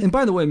 And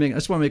by the way, Megan, I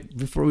just want to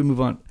before we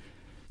move on.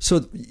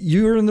 So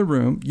you were in the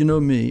room,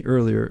 me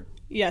earlier.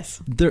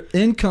 Yes. There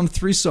in come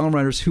 3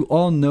 songwriters who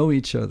all know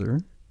each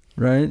other,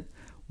 right?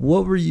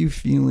 What were you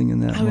feeling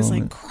in that moment? I was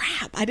like,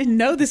 crap, I didn't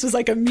know this was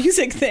like a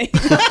music thing.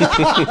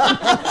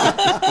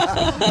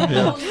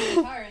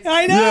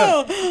 I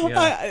know.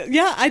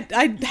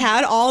 I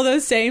had all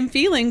those same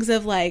feelings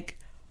of like,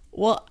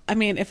 well, I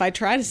mean, if I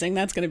try to sing,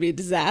 that's going to be a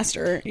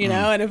disaster,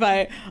 and if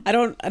I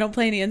don't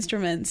play any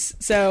instruments.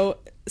 So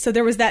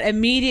there was that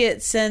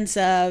immediate sense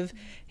of,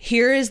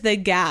 here is the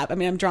gap. I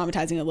mean, I'm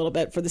dramatizing a little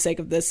bit for the sake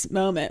of this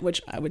moment,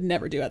 which I would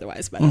never do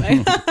otherwise, by the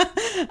way.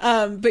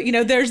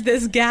 But, there's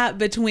this gap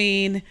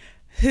between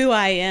who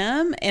I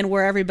am and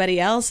where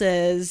everybody else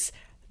is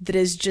that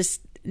is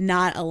just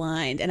not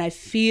aligned. And I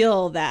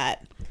feel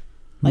that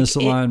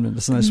misalignment.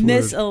 That's a nice word.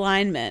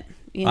 Misalignment.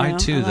 I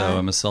too, though,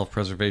 am a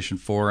self-preservation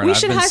 4, and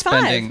I've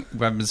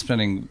been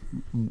spending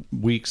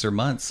weeks or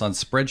months on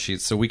spreadsheets,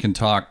 so we can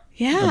talk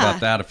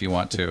about that if you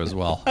want to as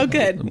well. Oh,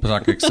 good.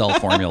 Talk Excel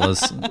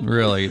formulas.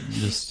 Really,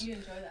 just. You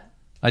enjoy that?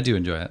 I do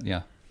enjoy it.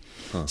 Yeah.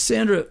 Huh.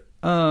 Sandra,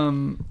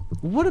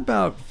 what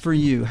about for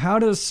you? How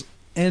does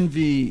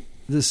envy,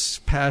 this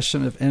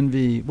passion of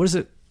envy,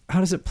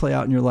 how does it play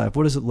out in your life?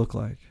 What does it look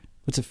like?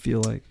 What's it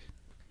feel like?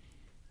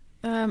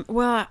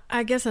 Well,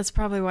 I guess that's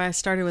probably why I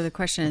started with the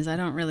question is I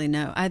don't really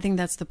know. I think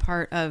that's the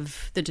part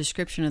of the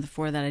description of the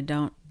 4 that I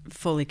don't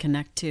fully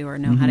connect to or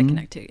know how to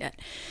connect to yet.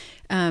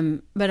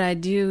 But I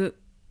do,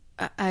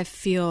 I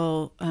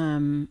feel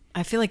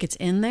like it's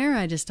in there.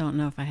 I just don't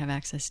know if I have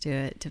access to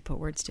it to put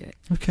words to it.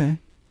 Okay.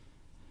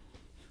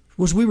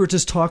 Well, as we were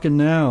just talking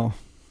now,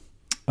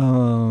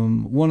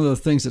 one of the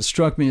things that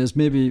struck me is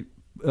maybe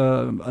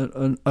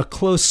a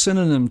close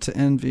synonym to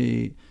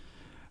envy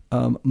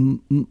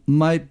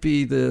might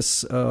be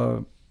this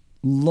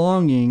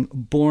longing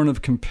born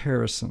of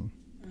comparison.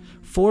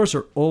 4s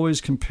are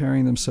always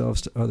comparing themselves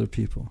to other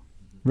people,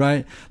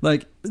 right?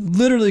 Like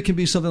literally it can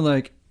be something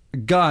like,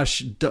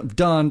 gosh,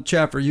 Don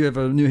Chaffer, you have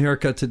a new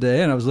haircut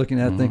today. And I was looking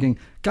at it thinking,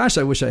 gosh,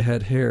 I wish I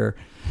had hair.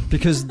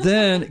 Because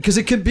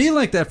it could be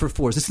like that for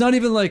 4s. It's not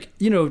even like,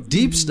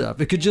 deep stuff.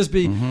 It could just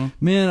be,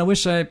 man, I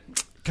wish I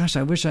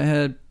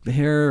had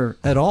hair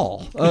at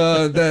all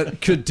that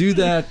could do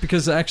that,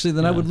 because actually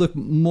then I would look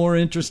more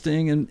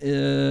interesting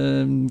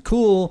and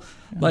cool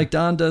like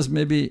Don does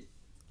maybe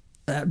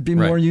be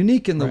more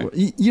unique in the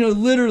world.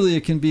 Literally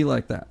it can be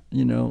like that,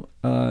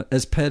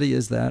 as petty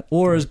as that,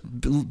 or as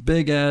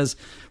big as,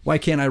 why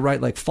can't I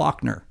write like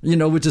Faulkner,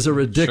 which is a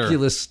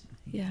ridiculous,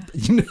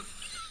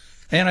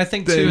 And I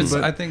think too,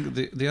 I think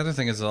the other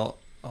thing is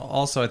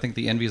also, I think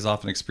the envy is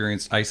often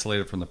experienced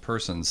isolated from the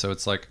person. So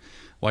it's like,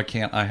 why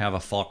can't I have a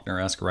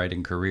Faulkner-esque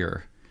writing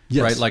career?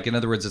 Yes. Right? Like, in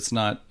other words, it's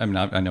not, I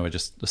know I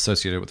just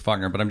associated it with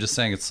Faulkner, but I'm just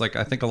saying it's like,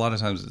 I think a lot of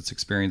times it's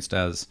experienced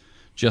as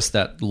just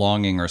that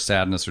longing or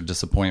sadness or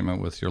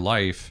disappointment with your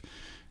life.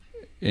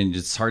 And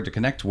it's hard to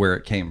connect where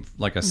it came.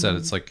 Like I said,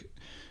 it's like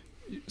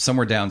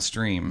somewhere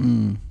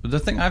downstream. But the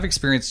thing I've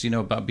experienced,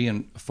 about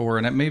being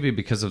and it may be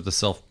because of the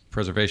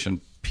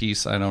self-preservation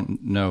piece, I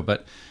don't know,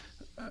 but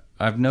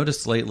I've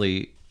noticed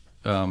lately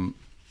I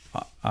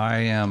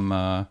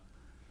am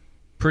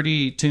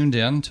pretty tuned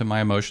in to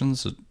my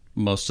emotions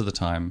most of the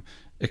time,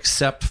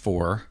 except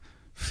for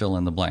fill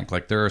in the blank.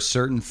 Like, there are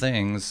certain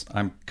things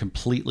I'm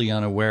completely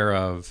unaware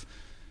of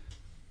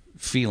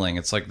feeling.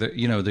 It's like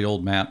the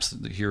old maps,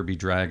 Here Be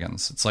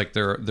Dragons. It's like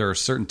there are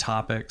certain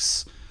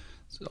topics,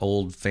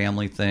 old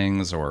family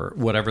things, or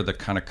whatever the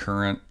kind of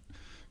current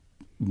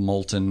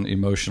molten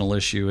emotional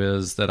issue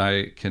is, that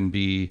I can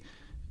be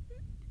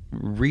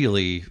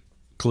really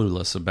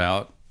clueless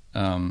about.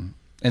 And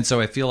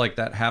so I feel like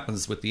that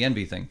happens with the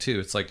envy thing too.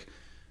 It's like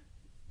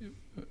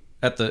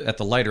at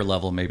the lighter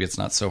level, maybe it's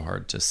not so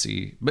hard to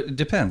see, but it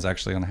depends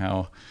actually on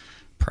how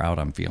proud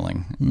I'm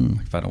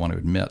feeling. If I don't want to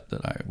admit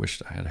that I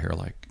wished I had hair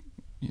like,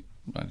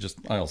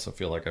 I also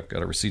feel like I've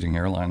got a receding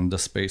hairline. The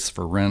space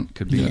for rent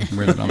could be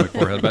rented on my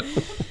forehead, but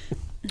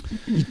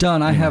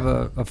Don, I have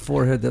a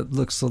forehead that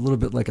looks a little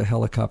bit like a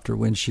helicopter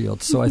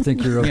windshield, so I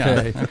think you're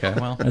okay. Okay,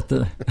 well, at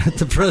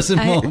the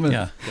present moment,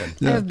 I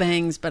have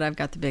bangs, but I've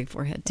got the big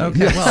forehead too.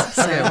 Okay, well,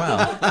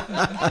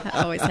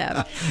 I always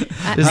have.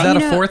 Is that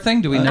a fourth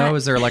thing? Do we know?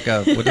 Is there like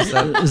a what is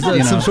that? Is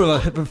that some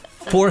sort of a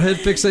forehead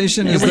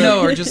fixation?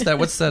 Or just that?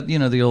 What's that?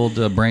 The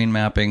old brain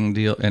mapping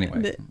deal.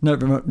 Anyway,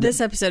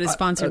 this episode is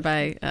sponsored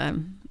by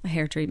a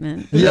hair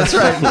treatment. Yeah, that's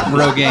right,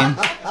 Rogaine.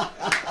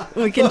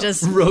 We can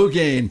just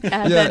Rogaine.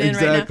 Add that in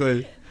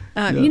exactly.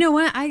 Right now. You know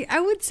what? I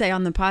would say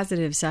on the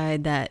positive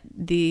side that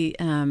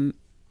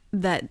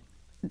that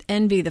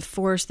envy,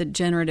 the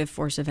generative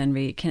force of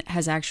envy,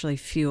 has actually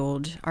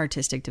fueled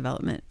artistic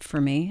development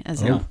for me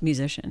as a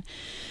musician,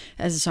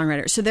 as a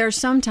songwriter. So there are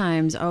some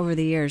times over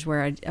the years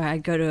where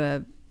I'd go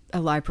to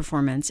a live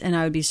performance and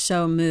I would be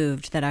so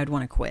moved that I'd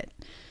want to quit.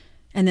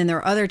 And then there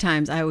are other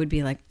times I would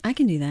be like, I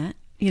can do that.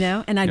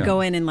 And I'd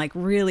go in and like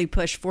really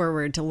push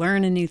forward to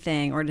learn a new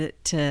thing or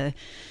to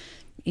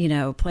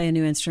play a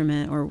new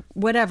instrument or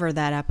whatever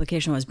that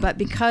application was. But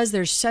because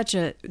there's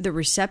the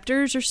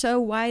receptors are so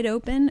wide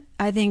open,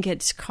 I think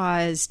it's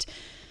caused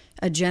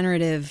a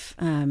generative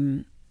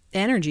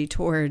energy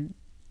toward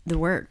the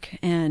work.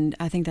 And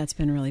I think that's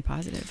been really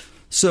positive.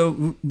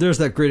 So there's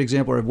that great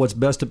example of what's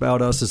best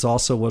about us is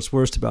also what's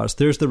worst about us.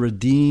 There's the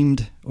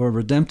redeemed or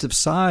redemptive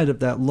side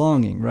of that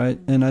longing, right?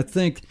 And I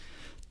think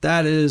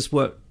that is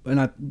what,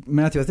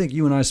 Matthew, I think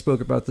you and I spoke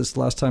about this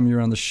last time you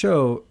were on the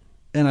show,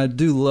 and I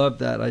do love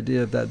that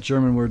idea of that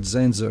German word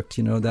Sehnsucht,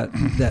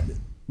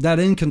 that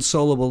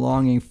inconsolable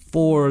longing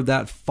for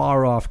that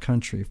far off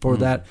country, for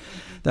that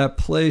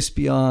place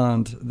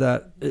beyond,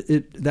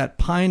 that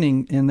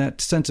pining and that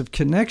sense of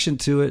connection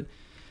to it,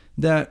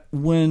 that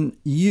when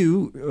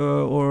you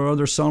or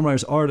other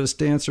songwriters, artists,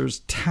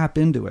 dancers tap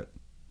into it,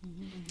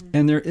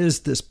 and there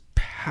is this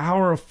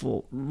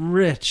powerful,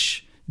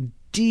 rich,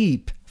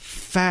 deep,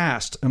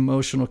 fast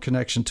emotional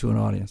connection to an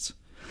audience,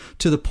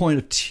 to the point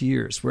of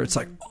tears, where it's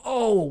like,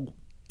 oh,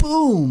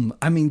 boom!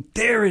 I mean,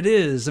 there it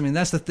is. I mean,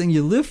 that's the thing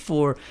you live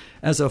for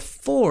as a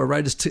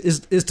right?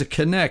 Is to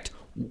connect.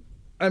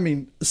 I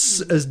mean,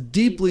 as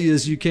deeply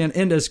as you can,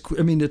 and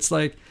it's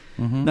like,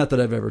 not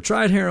that I've ever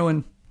tried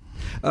heroin.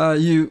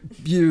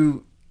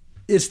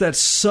 It's that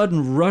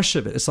sudden rush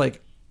of it. It's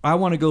like, I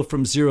want to go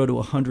from 0 to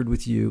 100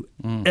 with you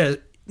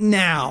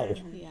now.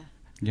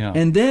 Yeah.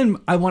 And then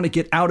I want to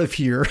get out of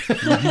here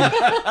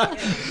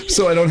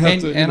so I don't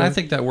have to. And I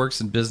think that works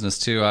in business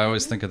too. I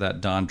always think of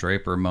that Don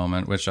Draper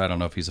moment, which I don't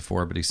know if he's a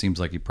four, but he seems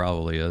like he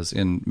probably is,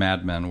 in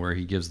Mad Men, where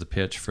he gives the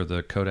pitch for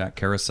the Kodak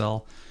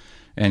carousel.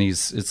 And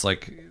it's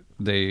like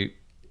the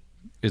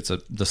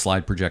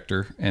slide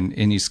projector, and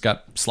he's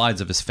got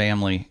slides of his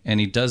family, and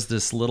he does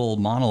this little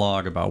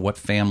monologue about what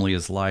family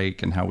is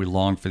like and how we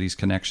long for these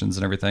connections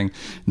and everything.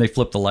 And they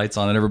flip the lights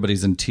on and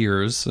everybody's in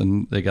tears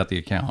and they got the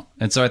account.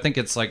 And so I think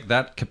it's like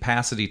that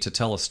capacity to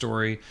tell a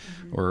story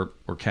or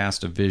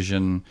cast a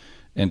vision,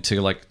 and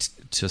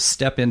to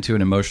step into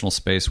an emotional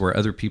space where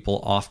other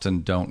people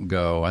often don't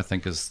go, I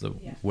think is the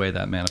way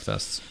that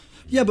manifests.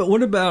 Yeah, but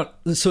what about,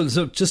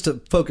 so just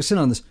to focus in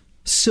on this,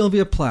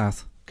 Sylvia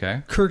Plath,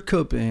 Kurt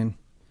Cobain,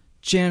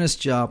 Janis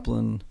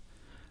Joplin.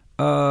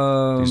 These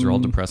are all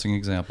depressing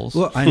examples.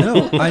 Well,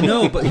 I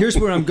know, but here's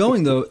where I'm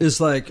going though, is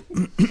like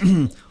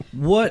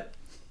what,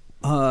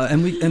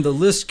 and the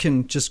list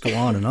can just go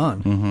on and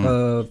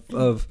on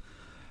of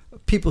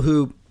people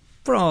who,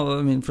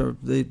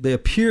 they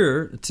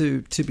appear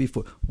to be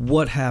for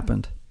what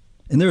happened,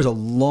 And there's a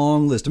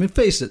long list. I mean,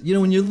 face it,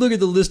 when you look at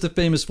the list of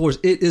famous fours,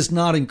 it is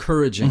not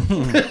encouraging.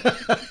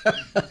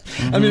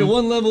 I mean, at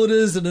one level it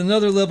is, at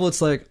another level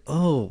it's like,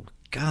 oh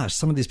gosh,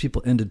 some of these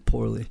people ended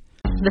poorly.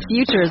 The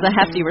future is a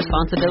hefty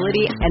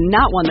responsibility and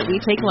not one that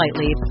we take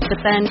lightly.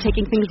 But then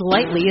taking things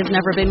lightly has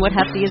never been what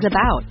Hefty is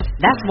about.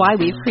 That's why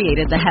we've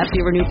created the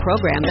Hefty Renew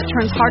program that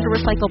turns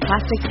hard-to-recycle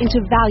plastics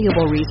into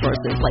valuable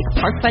resources like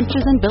park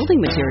benches and building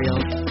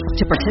materials.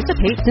 To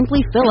participate,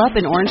 simply fill up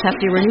an orange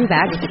Hefty Renew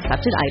bag with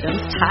accepted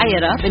items, tie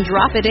it up, and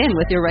drop it in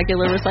with your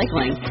regular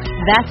recycling.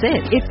 That's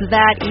it. It's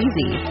that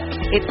easy.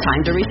 It's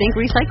time to rethink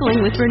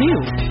recycling with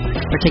Renew.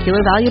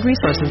 Particular valued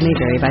resources may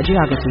vary by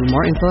geography.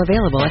 More info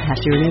available at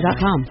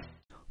heftyrenew.com.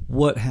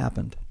 What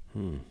happened?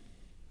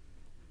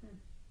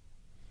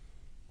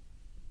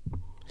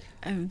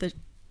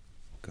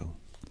 Go.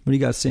 What do you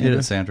got, Sandra?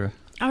 Yeah, Sandra.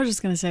 I was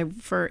just going to say,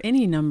 for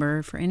any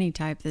number, for any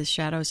type, this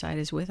shadow side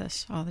is with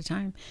us all the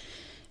time.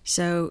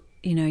 So,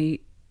 and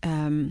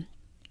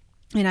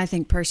I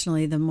think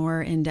personally, the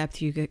more in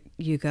depth you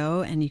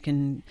go, and you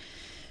can,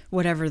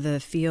 whatever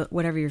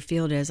your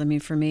field is. I mean,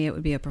 for me, it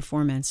would be a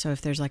performance. So if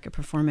there's like a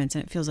performance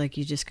and it feels like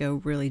you just go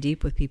really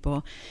deep with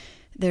people,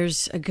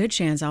 there's a good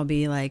chance I'll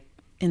be like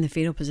in the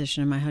fetal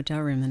position in my hotel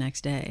room the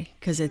next day,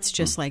 because it's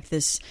just like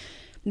this.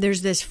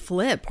 There's this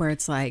flip where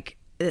it's like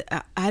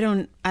I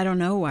don't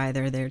know why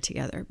they're there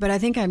together, but I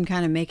think I'm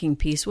kind of making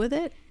peace with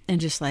it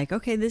and just like,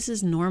 okay, this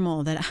is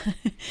normal that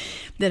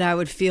I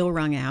would feel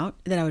wrung out,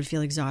 that I would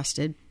feel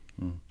exhausted,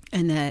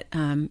 and that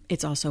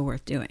it's also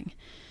worth doing.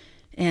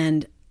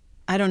 And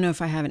I don't know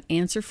if I have an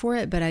answer for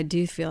it, but I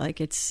do feel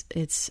like it's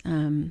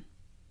kind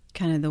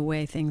of the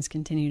way things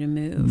continue to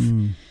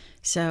move.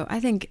 So I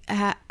think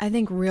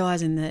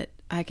realizing that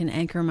I can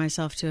anchor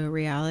myself to a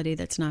reality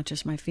that's not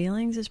just my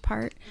feelings is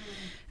part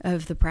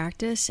of the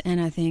practice. And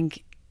I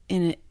think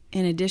in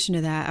addition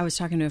to that, I was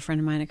talking to a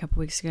friend of mine a couple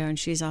weeks ago, and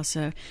she's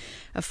also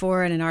a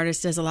four and an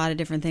artist, does a lot of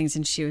different things.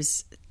 And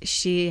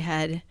she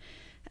had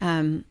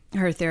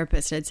her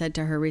therapist had said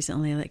to her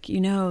recently, like,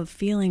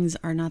 feelings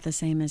are not the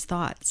same as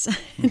thoughts.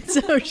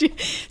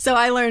 So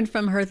I learned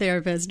from her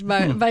therapist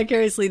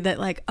vicariously that,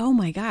 like, oh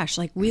my gosh,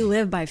 like, we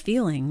live by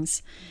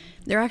feelings.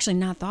 They're actually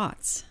not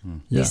thoughts.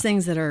 These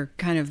things that are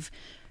kind of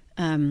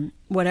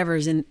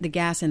whatever's in the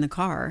gas in the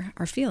car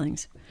are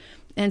feelings.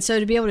 And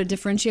so to be able to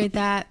differentiate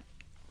that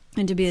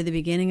and to be at the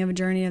beginning of a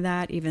journey of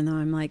that, even though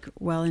I'm like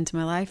well into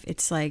my life,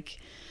 it's like,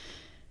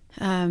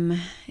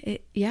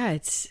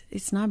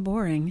 it's not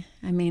boring.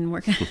 I mean,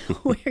 we're gonna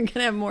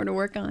have more to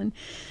work on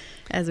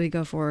as we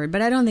go forward.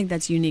 But I don't think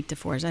that's unique to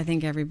fours. I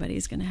think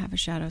everybody's going to have a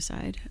shadow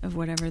side of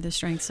whatever the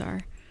strengths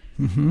are.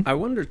 Mm-hmm. I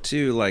wonder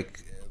too,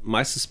 like,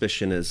 my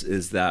suspicion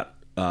is that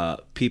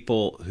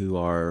people who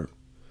are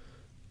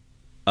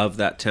of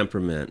that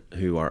temperament,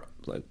 who are,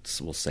 like,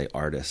 we'll say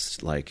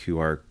artists, like who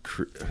are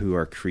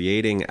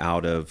creating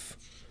out of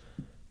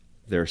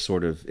their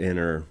sort of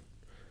inner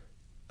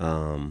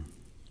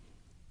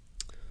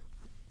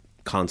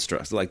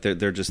constructs, like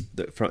they're just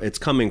it's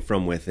coming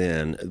from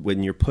within.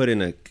 When you're put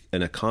in a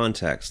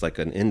context like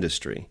an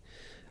industry,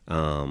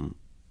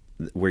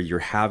 where you're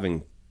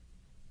having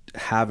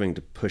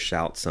to push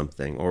out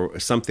something, or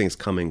something's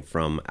coming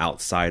from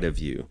outside of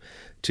you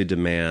to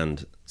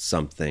demand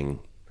something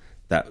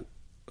that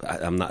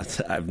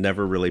I've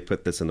never really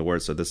put this in the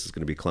words, so this is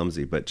going to be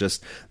clumsy, but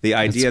just the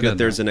idea that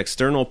there's an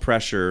external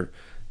pressure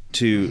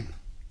to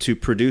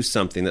produce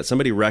something that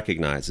somebody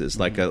recognizes,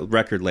 like a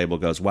record label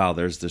goes, wow,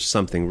 there's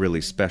something really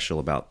special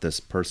about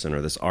this person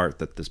or this art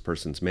that this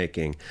person's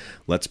making.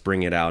 Let's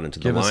bring it out into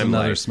the limelight. Give us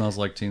another Smells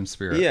Like Teen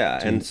Spirit. Yeah,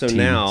 and so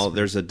now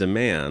there's a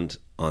demand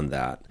on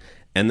that.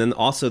 And then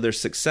also there's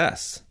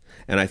success.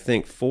 And I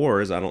think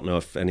fours, I don't know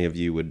if any of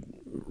you would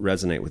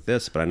resonate with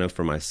this, but I know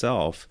for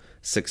myself,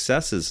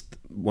 success is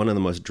one of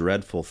the most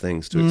dreadful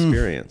things to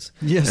experience.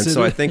 Yes, and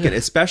so I think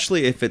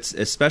especially if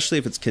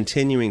it's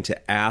continuing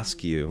to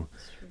ask you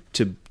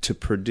to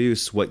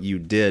produce what you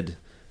did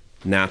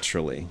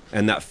naturally,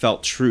 and that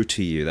felt true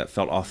to you, that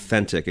felt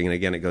authentic. And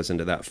again, it goes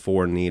into that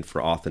need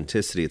for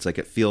authenticity. It's like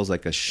it feels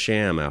like a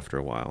sham after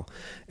a while.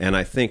 And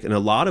I think in a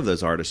lot of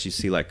those artists, you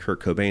see like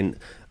Kurt Cobain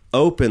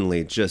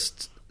openly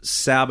just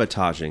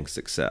sabotaging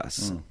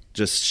success,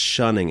 just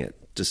shunning it,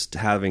 just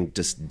having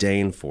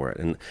disdain for it,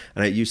 and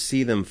you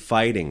see them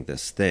fighting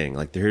this thing.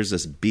 Like, here's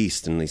this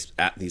beast and these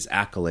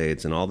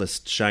accolades and all this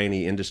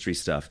shiny industry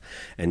stuff,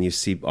 and you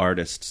see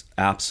artists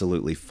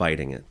absolutely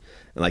fighting it,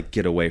 and like,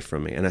 get away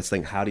from me. And that's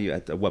like, how do you,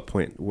 at what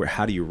point,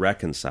 how do you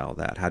reconcile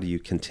that? How do you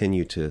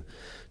continue to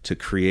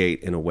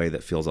create in a way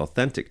that feels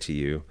authentic to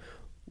you,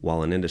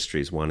 while an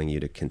industry is wanting you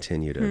to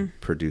continue to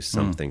produce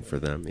something for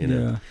them? You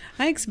know,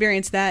 I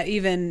experienced that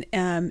even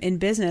in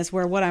business,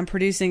 where what I'm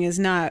producing is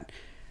not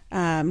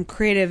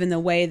creative in the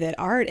way that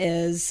art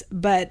is,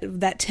 but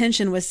that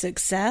tension with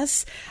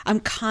success,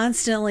 I'm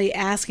constantly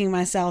asking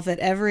myself at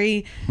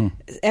every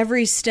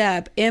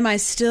step, am I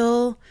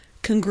still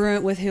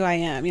congruent with who I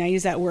am. I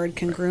use that word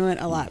congruent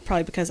a lot,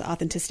 probably because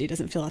authenticity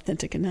doesn't feel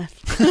authentic enough.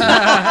 And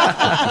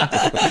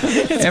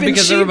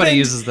because everybody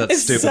uses that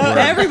stupid word.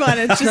 Everyone,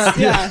 it's just,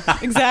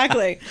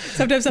 exactly.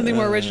 Sometimes something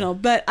more original.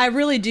 But I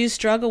really do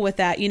struggle with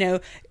that.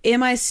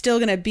 Am I still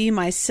going to be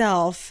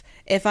myself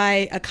if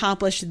I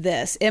accomplish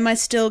this? Am I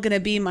still going to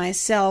be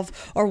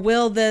myself, or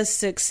will this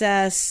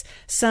success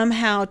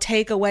somehow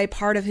take away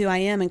part of who I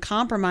am and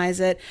compromise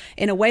it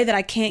in a way that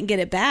I can't get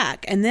it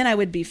back? And then I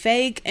would be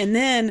fake, and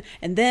then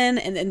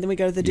we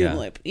go to the doom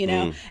loop,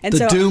 And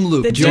the doom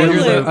loop. The doom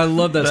loop. I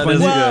love that.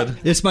 Good.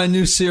 It's my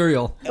new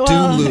cereal. Well,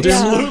 doom loops.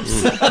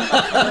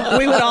 Yeah.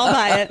 We would all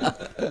buy it.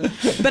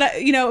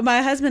 But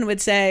my husband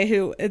would say,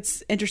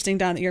 it's interesting,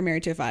 Don, that you're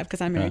married to a 5,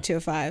 because I'm married to a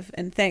 5,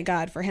 and thank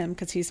God for him,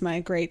 because he's my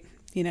great,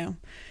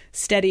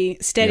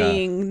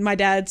 steadying. Yeah. My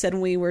dad said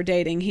when we were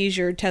dating, he's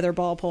your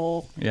tetherball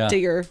pole to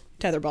your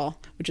tetherball,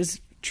 which is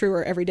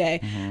truer every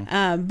day.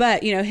 Mm-hmm.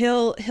 But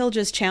he'll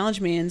just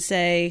challenge me and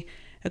say,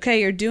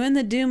 okay, you're doing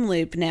the doom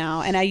loop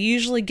now. And I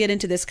usually get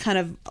into this kind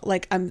of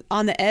like, I'm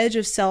on the edge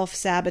of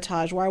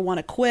self-sabotage where I want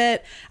to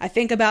quit. I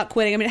think about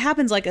quitting. I mean, it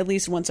happens like at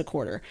least once a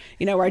quarter,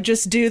 where I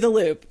just do the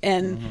loop.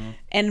 And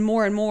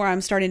more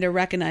I'm starting to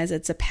recognize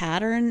it's a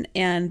pattern,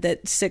 and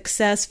that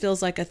success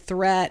feels like a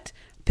threat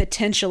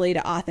potentially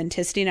to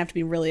authenticity, and I have to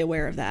be really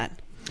aware of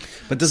that.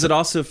 But does it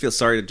also feel,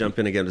 sorry to jump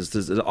in again,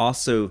 does it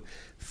also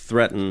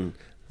threaten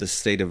the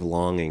state of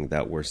longing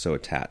that we're so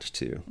attached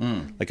to?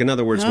 Like, in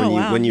other words,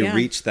 when you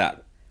reach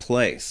that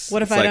place,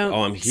 what if I don't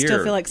I'm here.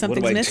 Still feel like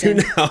something's missing?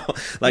 Do now?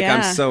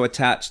 I'm so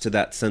attached to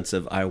that sense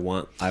of I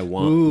want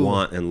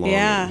and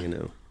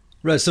longing,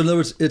 Right. So in other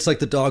words, it's like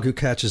the dog who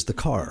catches the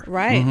car.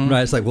 Right. Mm-hmm.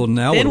 Right. It's like, well,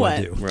 now then what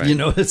do I do? Right.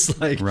 It's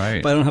like, if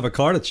I don't have a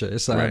car to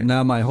chase,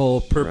 now my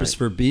whole purpose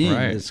for being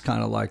is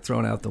kind of like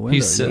thrown out the window.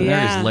 He's sitting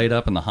there, he's laid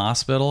up in the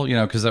hospital,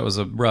 because that was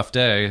a rough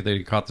day.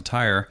 They caught the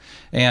tire.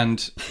 And,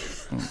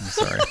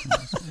 sorry.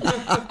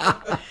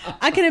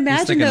 I can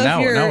imagine,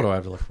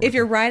 though, if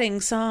you're writing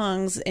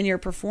songs and you're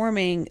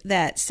performing,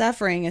 that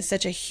suffering is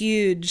such a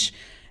huge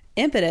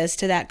impetus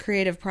to that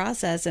creative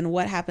process. And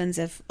what happens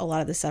if a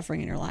lot of the suffering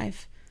in your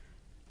life?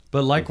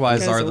 But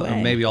likewise,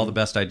 maybe all the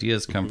best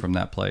ideas come from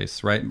that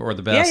place, right? Or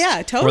the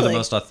best, totally. or the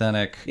most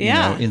authentic,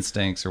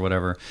 instincts or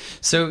whatever.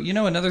 So,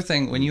 another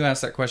thing, when you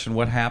asked that question,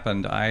 what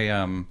happened?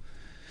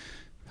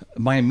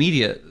 My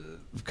immediate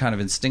kind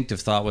of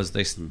instinctive thought was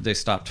they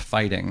stopped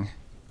fighting.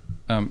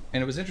 And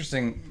it was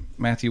interesting,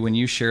 Matthew, when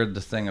you shared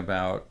the thing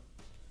about,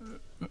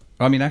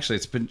 actually,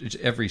 it's been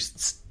every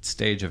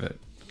stage of it.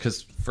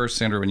 Because first,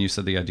 Sandra, when you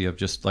said the idea of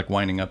just like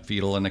winding up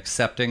fetal and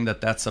accepting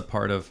that that's a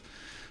part of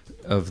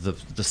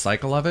the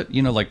cycle of it,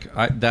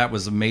 that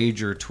was a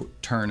major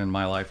turn in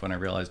my life when I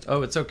realized,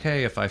 it's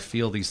okay if I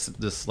feel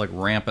this like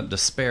rampant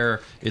despair.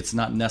 It's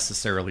not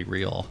necessarily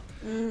real.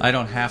 I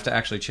don't have to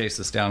actually chase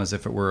this down as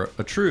if it were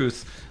a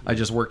truth. I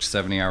just worked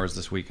 70 hours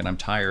this week and I'm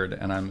tired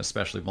and I'm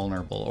especially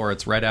vulnerable. Or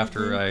it's right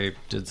after I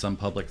did some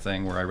public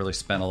thing where I really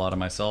spent a lot of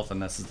myself,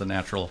 and this is the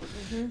natural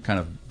kind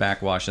of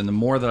backwash. And the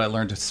more that I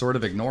learned to sort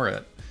of ignore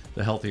it,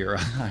 the healthier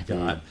I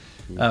got.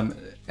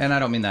 And I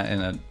don't mean that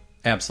in an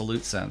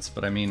absolute sense,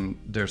 but I mean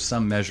there's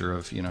some measure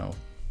of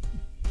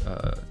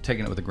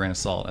taking it with a grain of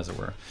salt, as it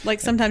were. Like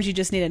sometimes you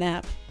just need a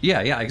nap.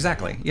 Yeah,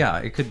 exactly. Yeah,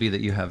 it could be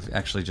that you have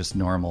actually just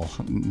normal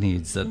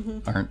needs that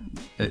aren't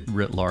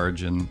writ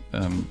large and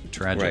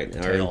tragic.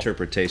 Right. Our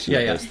interpretation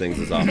of those things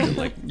is often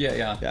like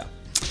yeah.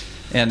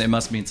 And it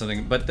must mean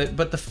something. But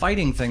the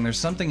fighting thing, there's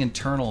something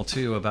internal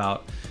too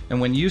about. And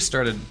when you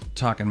started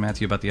talking,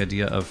 Matthew, about the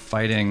idea of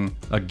fighting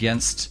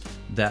against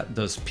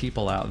those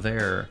people out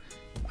there,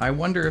 I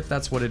wonder if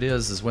that's what it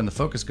is when the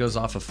focus goes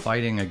off of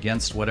fighting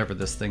against whatever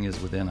this thing is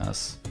within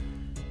us.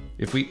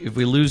 If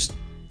we lose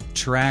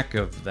track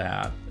of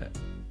that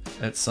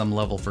at some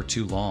level for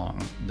too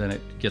long, then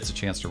it gets a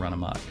chance to run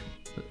amok.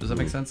 Does that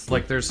make sense?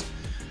 Like there's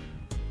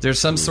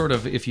some sort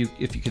of, if you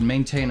can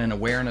maintain an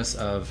awareness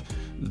of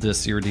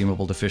this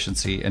irredeemable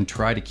deficiency and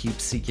try to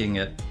keep seeking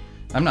it.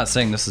 I'm not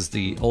saying this is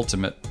the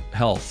ultimate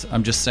health.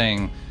 I'm just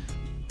saying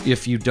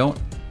if you're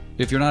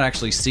not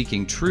actually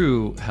seeking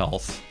true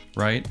health,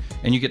 right?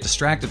 And you get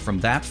distracted from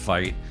that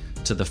fight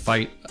to the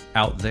fight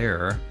out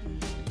there,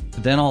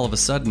 then all of a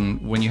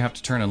sudden, when you have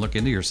to turn and look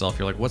into yourself,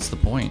 you're like, what's the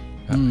point?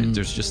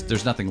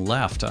 There's nothing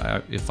left.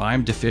 If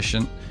I'm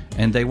deficient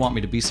and they want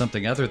me to be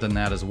something other than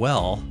that as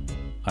well,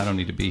 I don't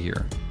need to be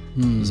here.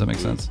 Does that make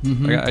sense?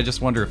 I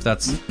just wonder if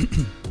that's,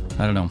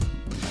 I don't know,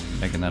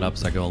 making that up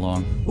as I go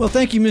along. Well,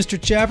 thank you,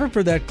 Mr. Chaffer,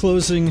 for that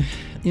closing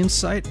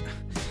insight.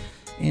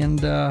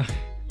 And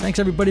thanks,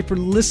 everybody, for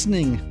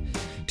listening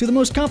to the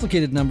most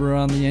complicated number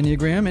on the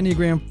Enneagram,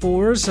 Enneagram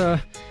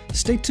 4s.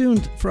 Stay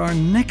tuned for our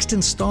next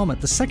installment,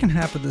 the second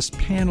half of this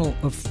panel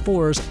of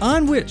 4s,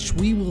 on which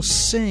we will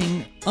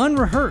sing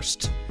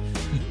unrehearsed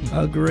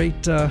a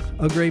great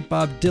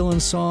Bob Dylan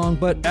song.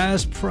 But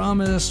as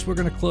promised, we're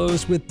going to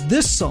close with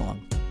this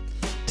song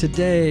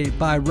today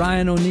by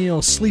Ryan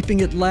O'Neal,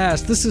 Sleeping at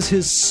Last. This is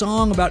his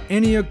song about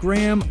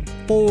Enneagram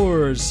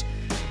 4s.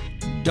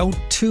 Don't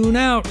tune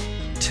out.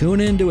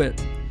 Tune into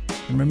it.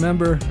 And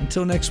remember,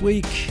 until next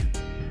week,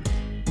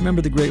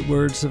 Remember the great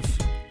words of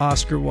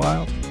Oscar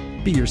Wilde?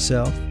 Be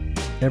yourself.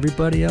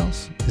 Everybody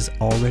else is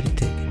already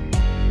taken.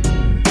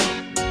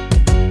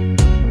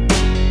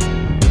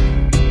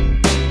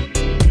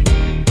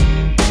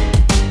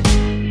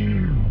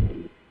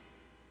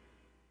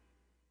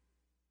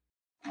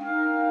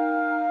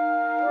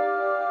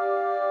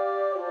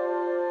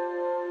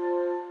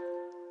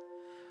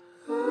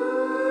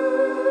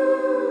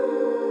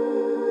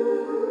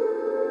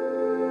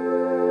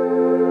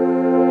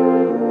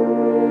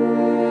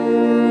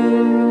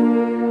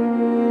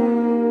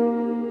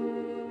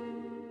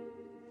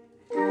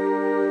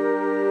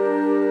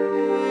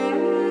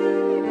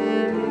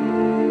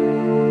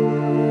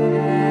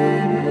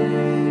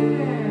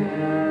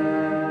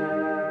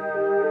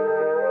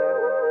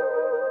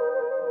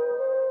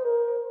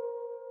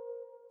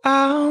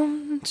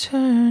 I'm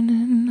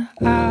turning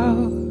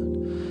out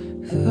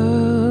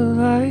the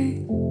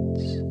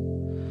lights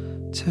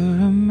to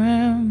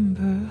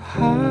remember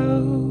how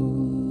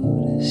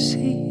to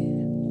see,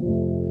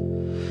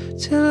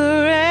 till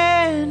a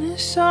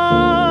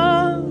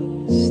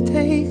renaissance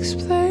takes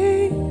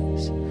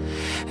place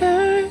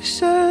and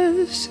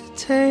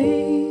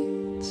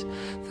resuscitates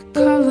the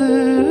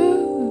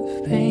color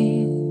of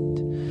paint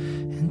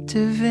and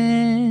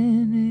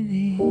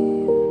divinity.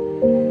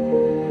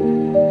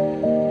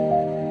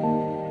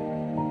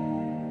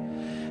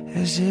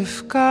 As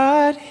if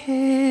God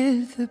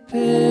hid the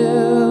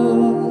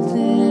building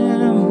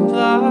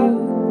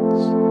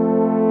blocks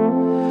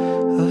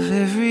of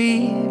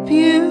every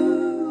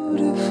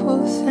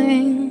beautiful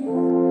thing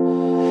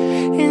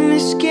in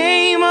this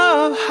game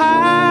of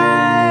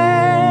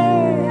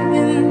hide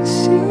and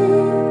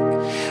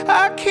seek.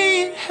 I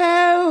can't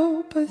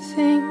help but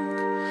think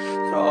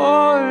that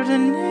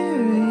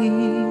ordinary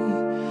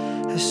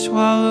has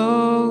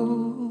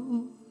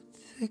swallowed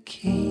the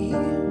key.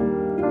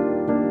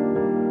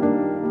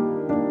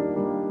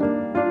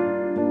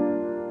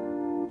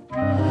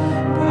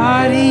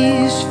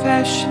 Bodies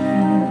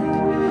fashioned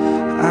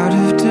out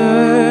of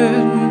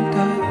dirt and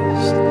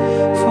dust.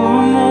 For a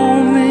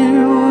moment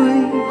we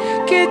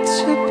get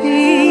to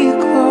be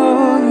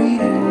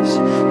glorious.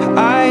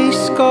 Ice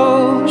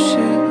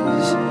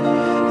sculptures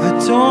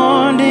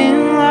adorned in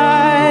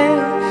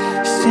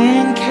light,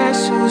 sand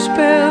castles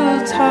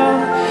built tall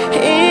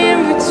in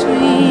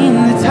between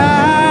the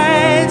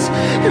tides.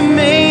 And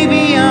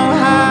maybe I'm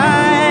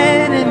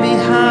hiding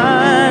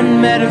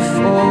behind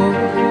metaphor.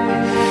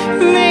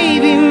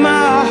 Maybe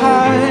my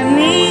heart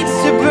needs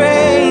to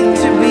break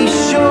to be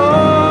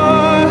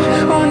sure.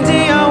 One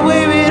day I'll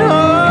wear it on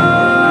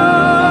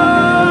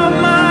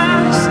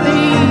my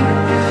sleeve,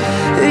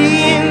 the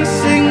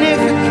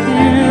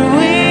insignificant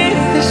with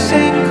the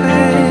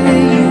sacred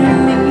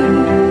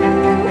unique.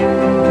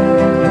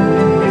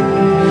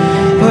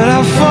 But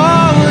I've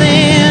fallen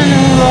in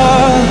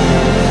love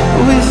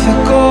with a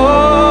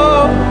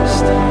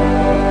ghost.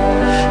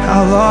 I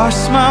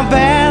lost my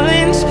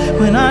balance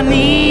when I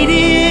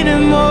needed it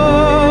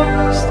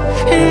most.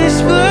 And this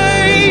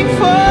blurry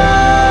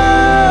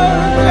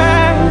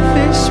photograph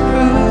is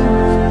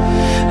proof.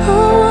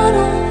 Oh, I'm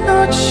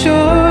not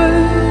sure,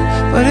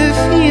 but it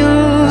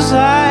feels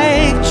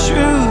like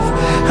truth.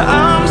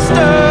 I'm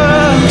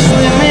stuck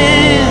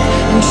swimming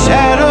in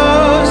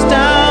shadows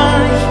down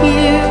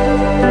here.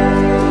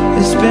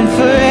 It's been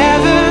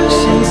forever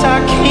since I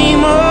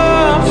came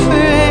up for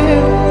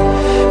air.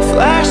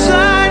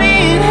 Flashlight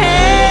in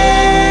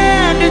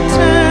hand,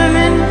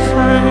 determined to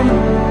find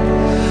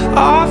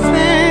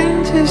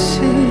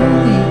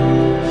authenticity.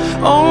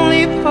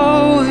 Only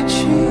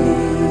poetry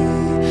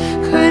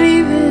could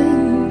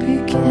even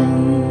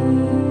begin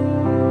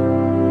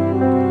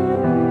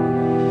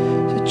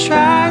to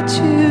try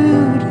to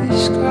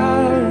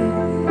describe.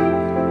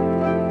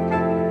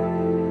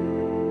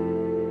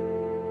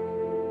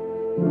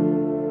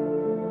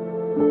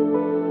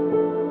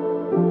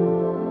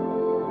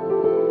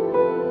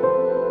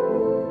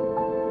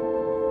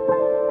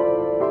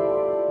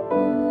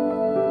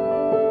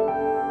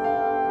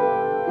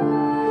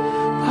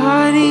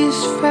 Bodies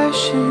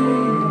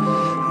fashioned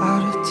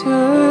out of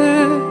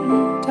dirt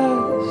and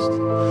dust.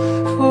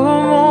 For a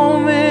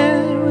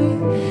moment we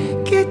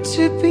get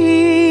to be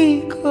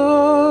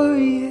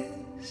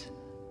glorious.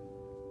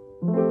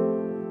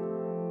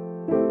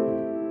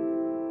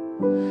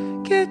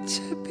 Get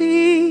to be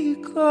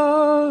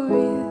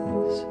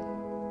glorious.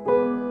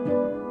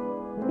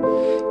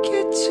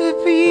 Get to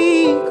be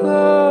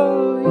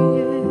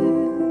glorious.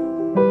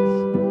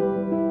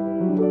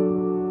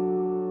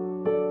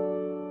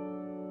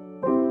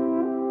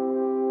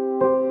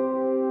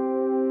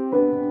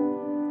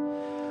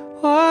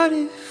 What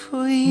if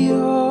we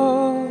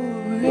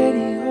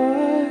already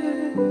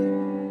are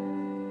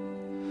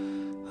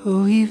who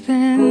we've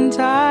been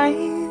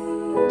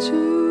dying to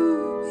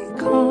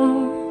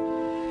become?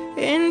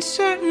 In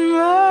certain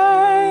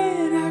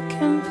light I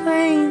can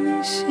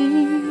plainly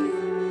see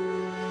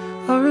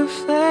a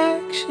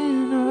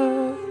reflection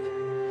of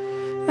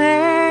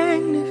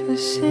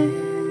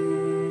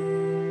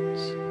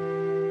magnificence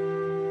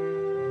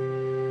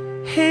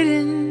hidden